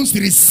heavens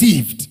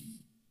received.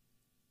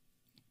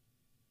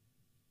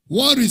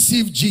 What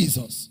received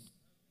Jesus?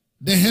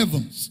 The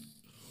heavens.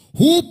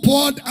 Who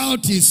poured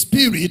out his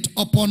spirit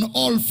upon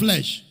all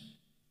flesh.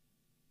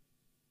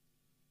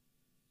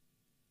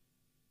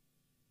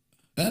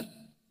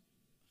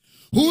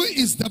 Who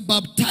is the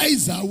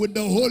baptizer with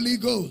the Holy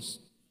Ghost?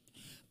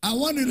 I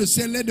want you to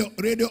say, let the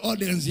radio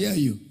audience hear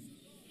you.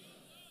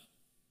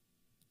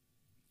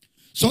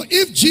 So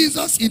if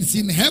Jesus is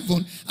in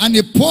heaven and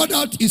he poured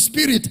out his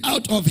spirit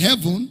out of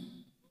heaven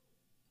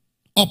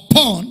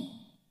upon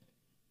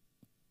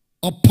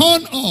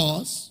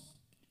us,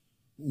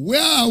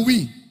 where are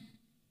we?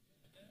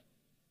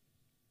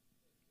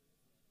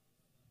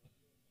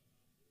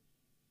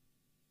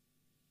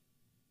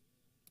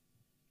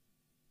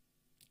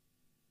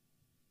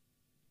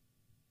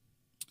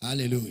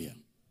 Hallelujah.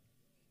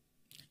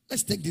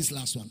 Let's take this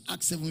last one.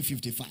 Acts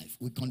 7:55.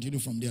 We continue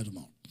from there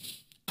tomorrow.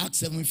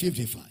 Acts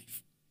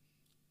 7:55.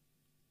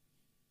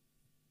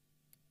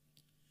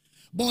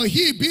 But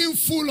he, being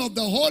full of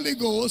the Holy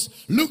Ghost,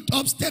 looked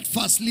up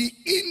steadfastly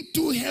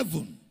into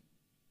heaven.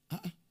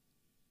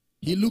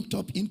 He looked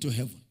up into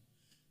heaven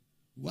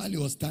while he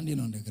was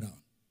standing on the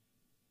ground.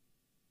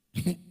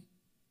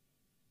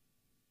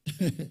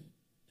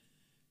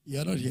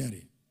 You're not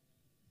hearing.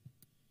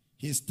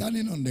 He's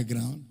standing on the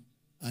ground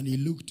and he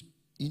looked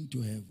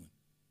into heaven.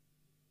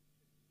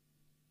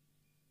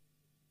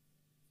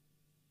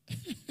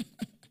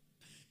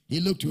 He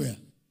looked where?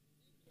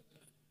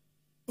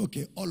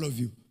 Okay, all of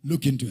you,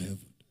 look into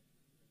heaven.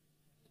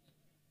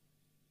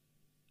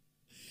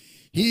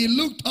 He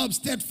looked up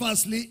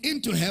steadfastly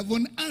into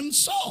heaven and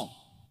saw.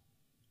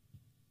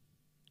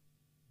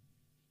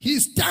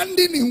 He's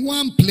standing in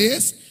one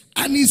place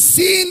and he's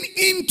seeing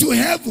into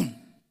heaven.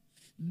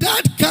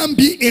 That can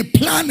be a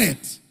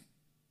planet.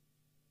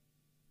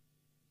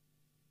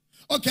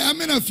 Okay, how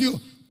many of you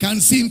can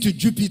see into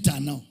Jupiter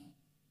now?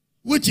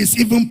 Which is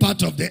even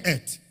part of the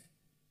earth.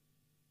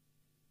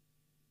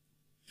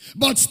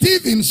 But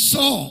Stephen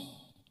saw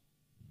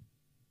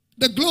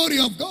the glory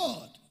of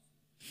God.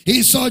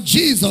 He saw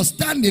Jesus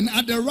standing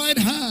at the right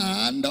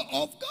hand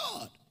of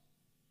God.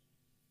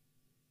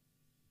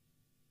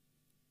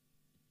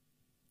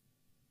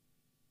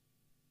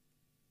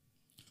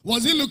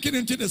 Was he looking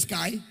into the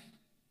sky?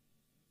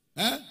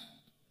 Eh?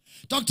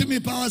 Talk to me,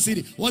 Power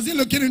City. Was he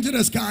looking into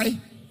the sky?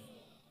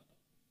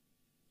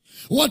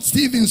 What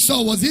Stephen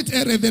saw, was it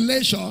a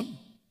revelation?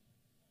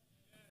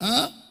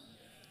 Huh?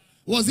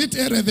 Was it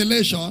a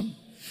revelation?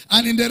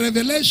 And in the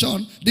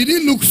revelation, did he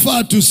look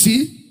far to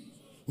see?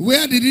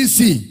 Where did he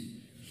see?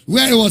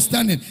 Where he was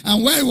standing.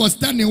 And where he was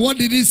standing, what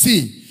did he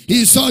see?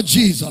 He saw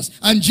Jesus.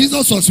 And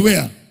Jesus was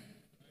where?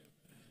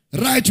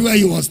 Right where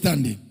he was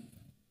standing.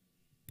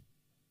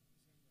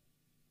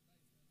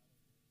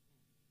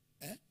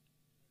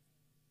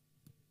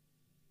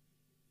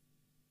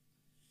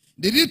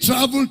 Did he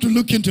travel to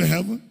look into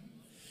heaven?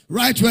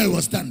 Right where he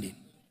was standing.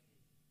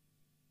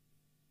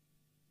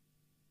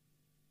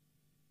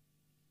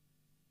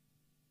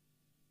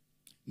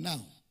 Now,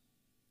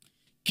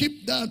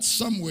 keep that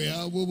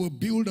somewhere. We will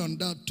build on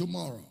that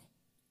tomorrow.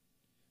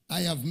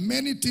 I have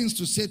many things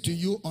to say to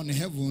you on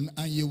heaven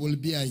and you will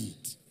bear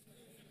it.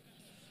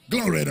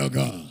 Glory to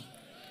God.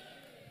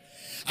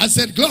 I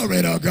said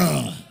glory to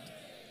God.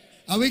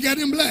 Are we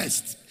getting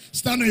blessed?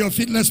 Stand on your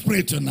feet. Let's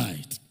pray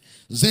tonight.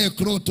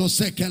 Zekroto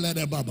sekele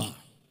de baba.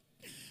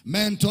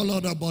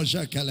 Mentolo de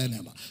boja kele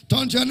neba.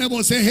 Turn to your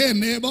neighbor, say, hey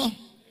neighbor.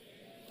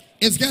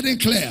 It's getting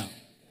clear.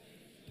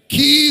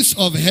 Keys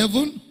of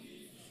heaven.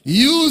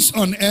 Use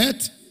on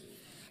earth,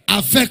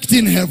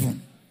 affecting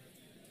heaven.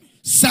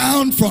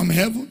 Sound from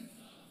heaven.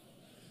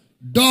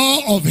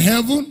 Door of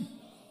heaven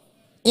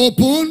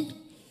opened.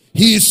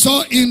 He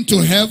saw into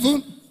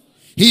heaven.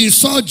 He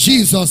saw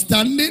Jesus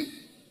standing.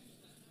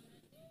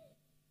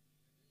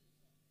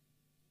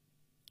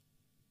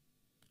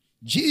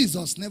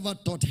 Jesus never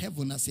taught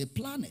heaven as a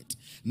planet.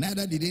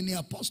 Neither did any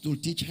apostle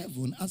teach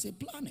heaven as a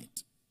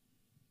planet.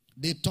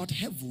 They taught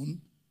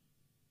heaven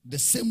the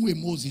same way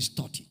Moses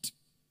taught it.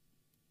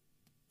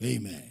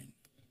 Amen.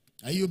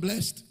 Are you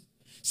blessed?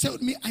 Say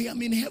with me, I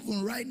am in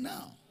heaven right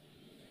now.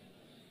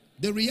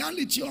 The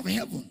reality of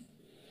heaven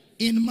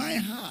in my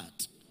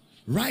heart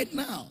right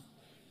now.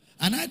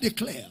 And I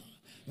declare,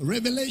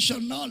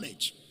 revelation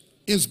knowledge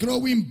is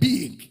growing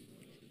big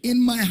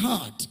in my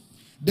heart.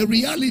 The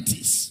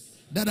realities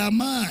that are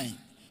mine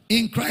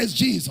in Christ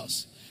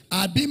Jesus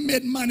are being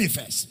made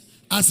manifest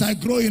as I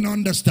grow in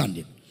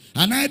understanding.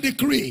 And I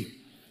decree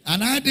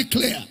and I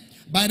declare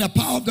by the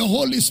power of the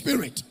Holy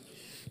Spirit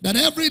that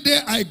every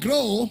day I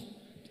grow,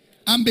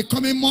 I'm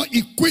becoming more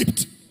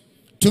equipped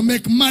to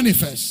make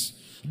manifest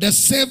the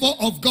savor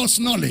of God's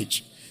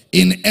knowledge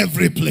in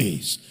every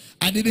place.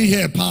 I didn't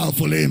hear a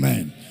powerful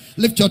amen.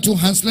 Lift your two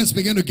hands. Let's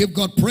begin to give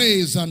God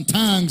praise and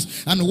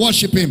thanks and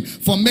worship him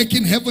for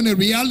making heaven a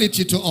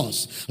reality to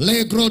us.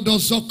 Legrodo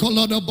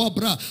zokolodo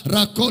bobra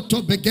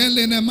rakoto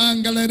begelene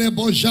mangalene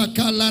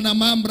bojakala na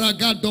mambra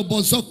gado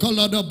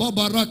bozokolodo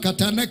bobaraka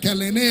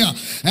tanekelenea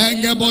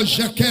enge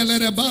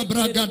bojakele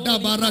babra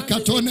gadaba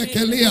rakatone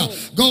kelia.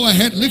 Go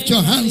ahead, lift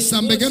your hands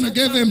and begin to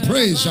give him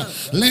praise.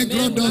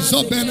 Legrodo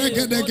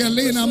zoberege de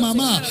gelina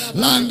mama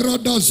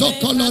langrodo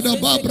zokolodo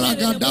babra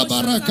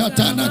gadaba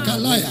rakatana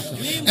kalaya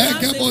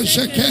enge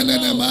bojakele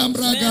ne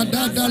mambra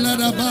gadada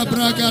la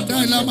babra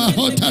gadala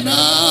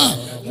mahotana.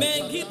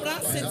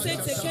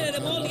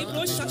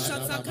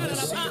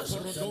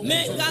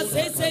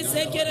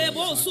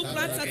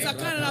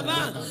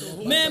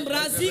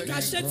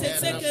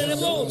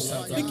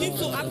 Begin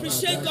to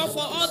appreciate God for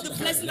all the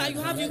blessings that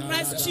you have in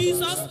Christ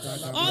Jesus,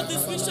 all the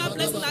spiritual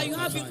blessings that you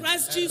have in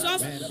Christ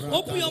Jesus.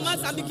 Open your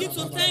mouth and begin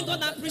to thank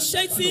God and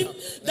appreciate him,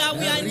 that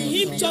we are in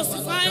him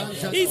justified,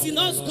 he's in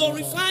us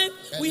glorified.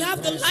 We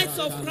have the light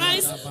of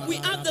Christ, we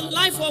have the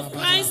life of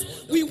Christ,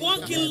 we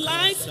walk in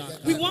light,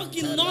 we walk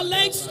in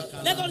knowledge.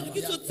 Let us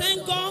begin to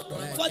thank God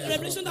for the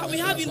revelation that we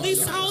have in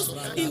this house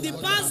in the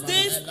past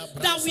days,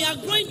 that we are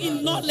growing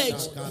in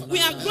knowledge, we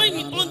are growing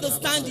in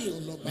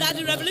understanding, that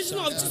the revelation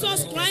of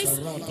Jesus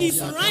Christ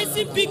is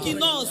rising big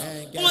in us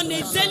on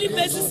a daily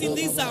basis in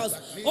this house.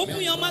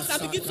 Open your mouth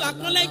and begin to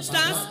acknowledge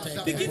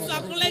that, begin to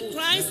acknowledge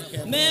Christ.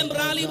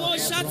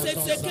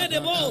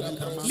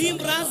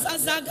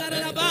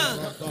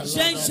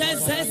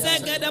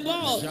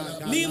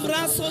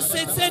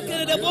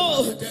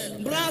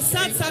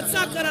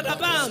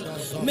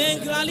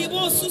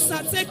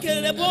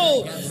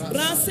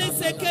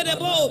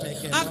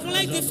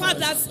 Acknowledge the fact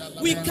that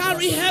we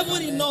carry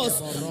heaven in us,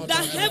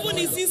 that heaven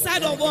is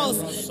inside of us.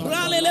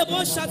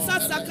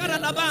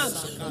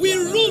 We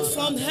rule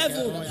from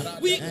heaven,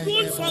 we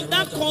rule from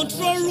that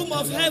control room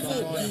of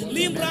heaven.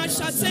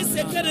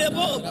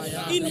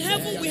 In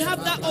heaven we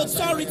have that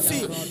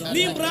authority.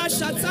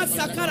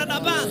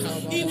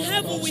 In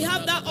heaven we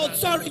have that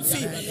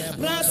authority.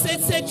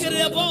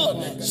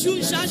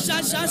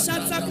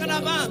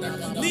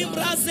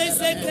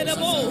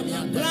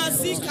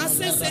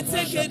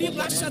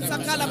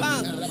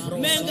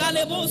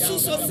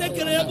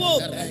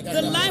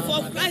 The life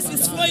of Christ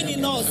is flowing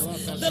in us.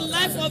 The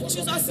life of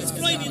Jesus is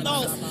flowing in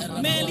us.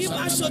 And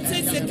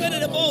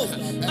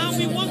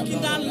we walk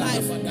in that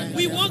life.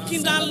 We walk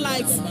in that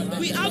light.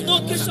 We have no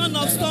occasion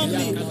of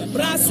stumbling.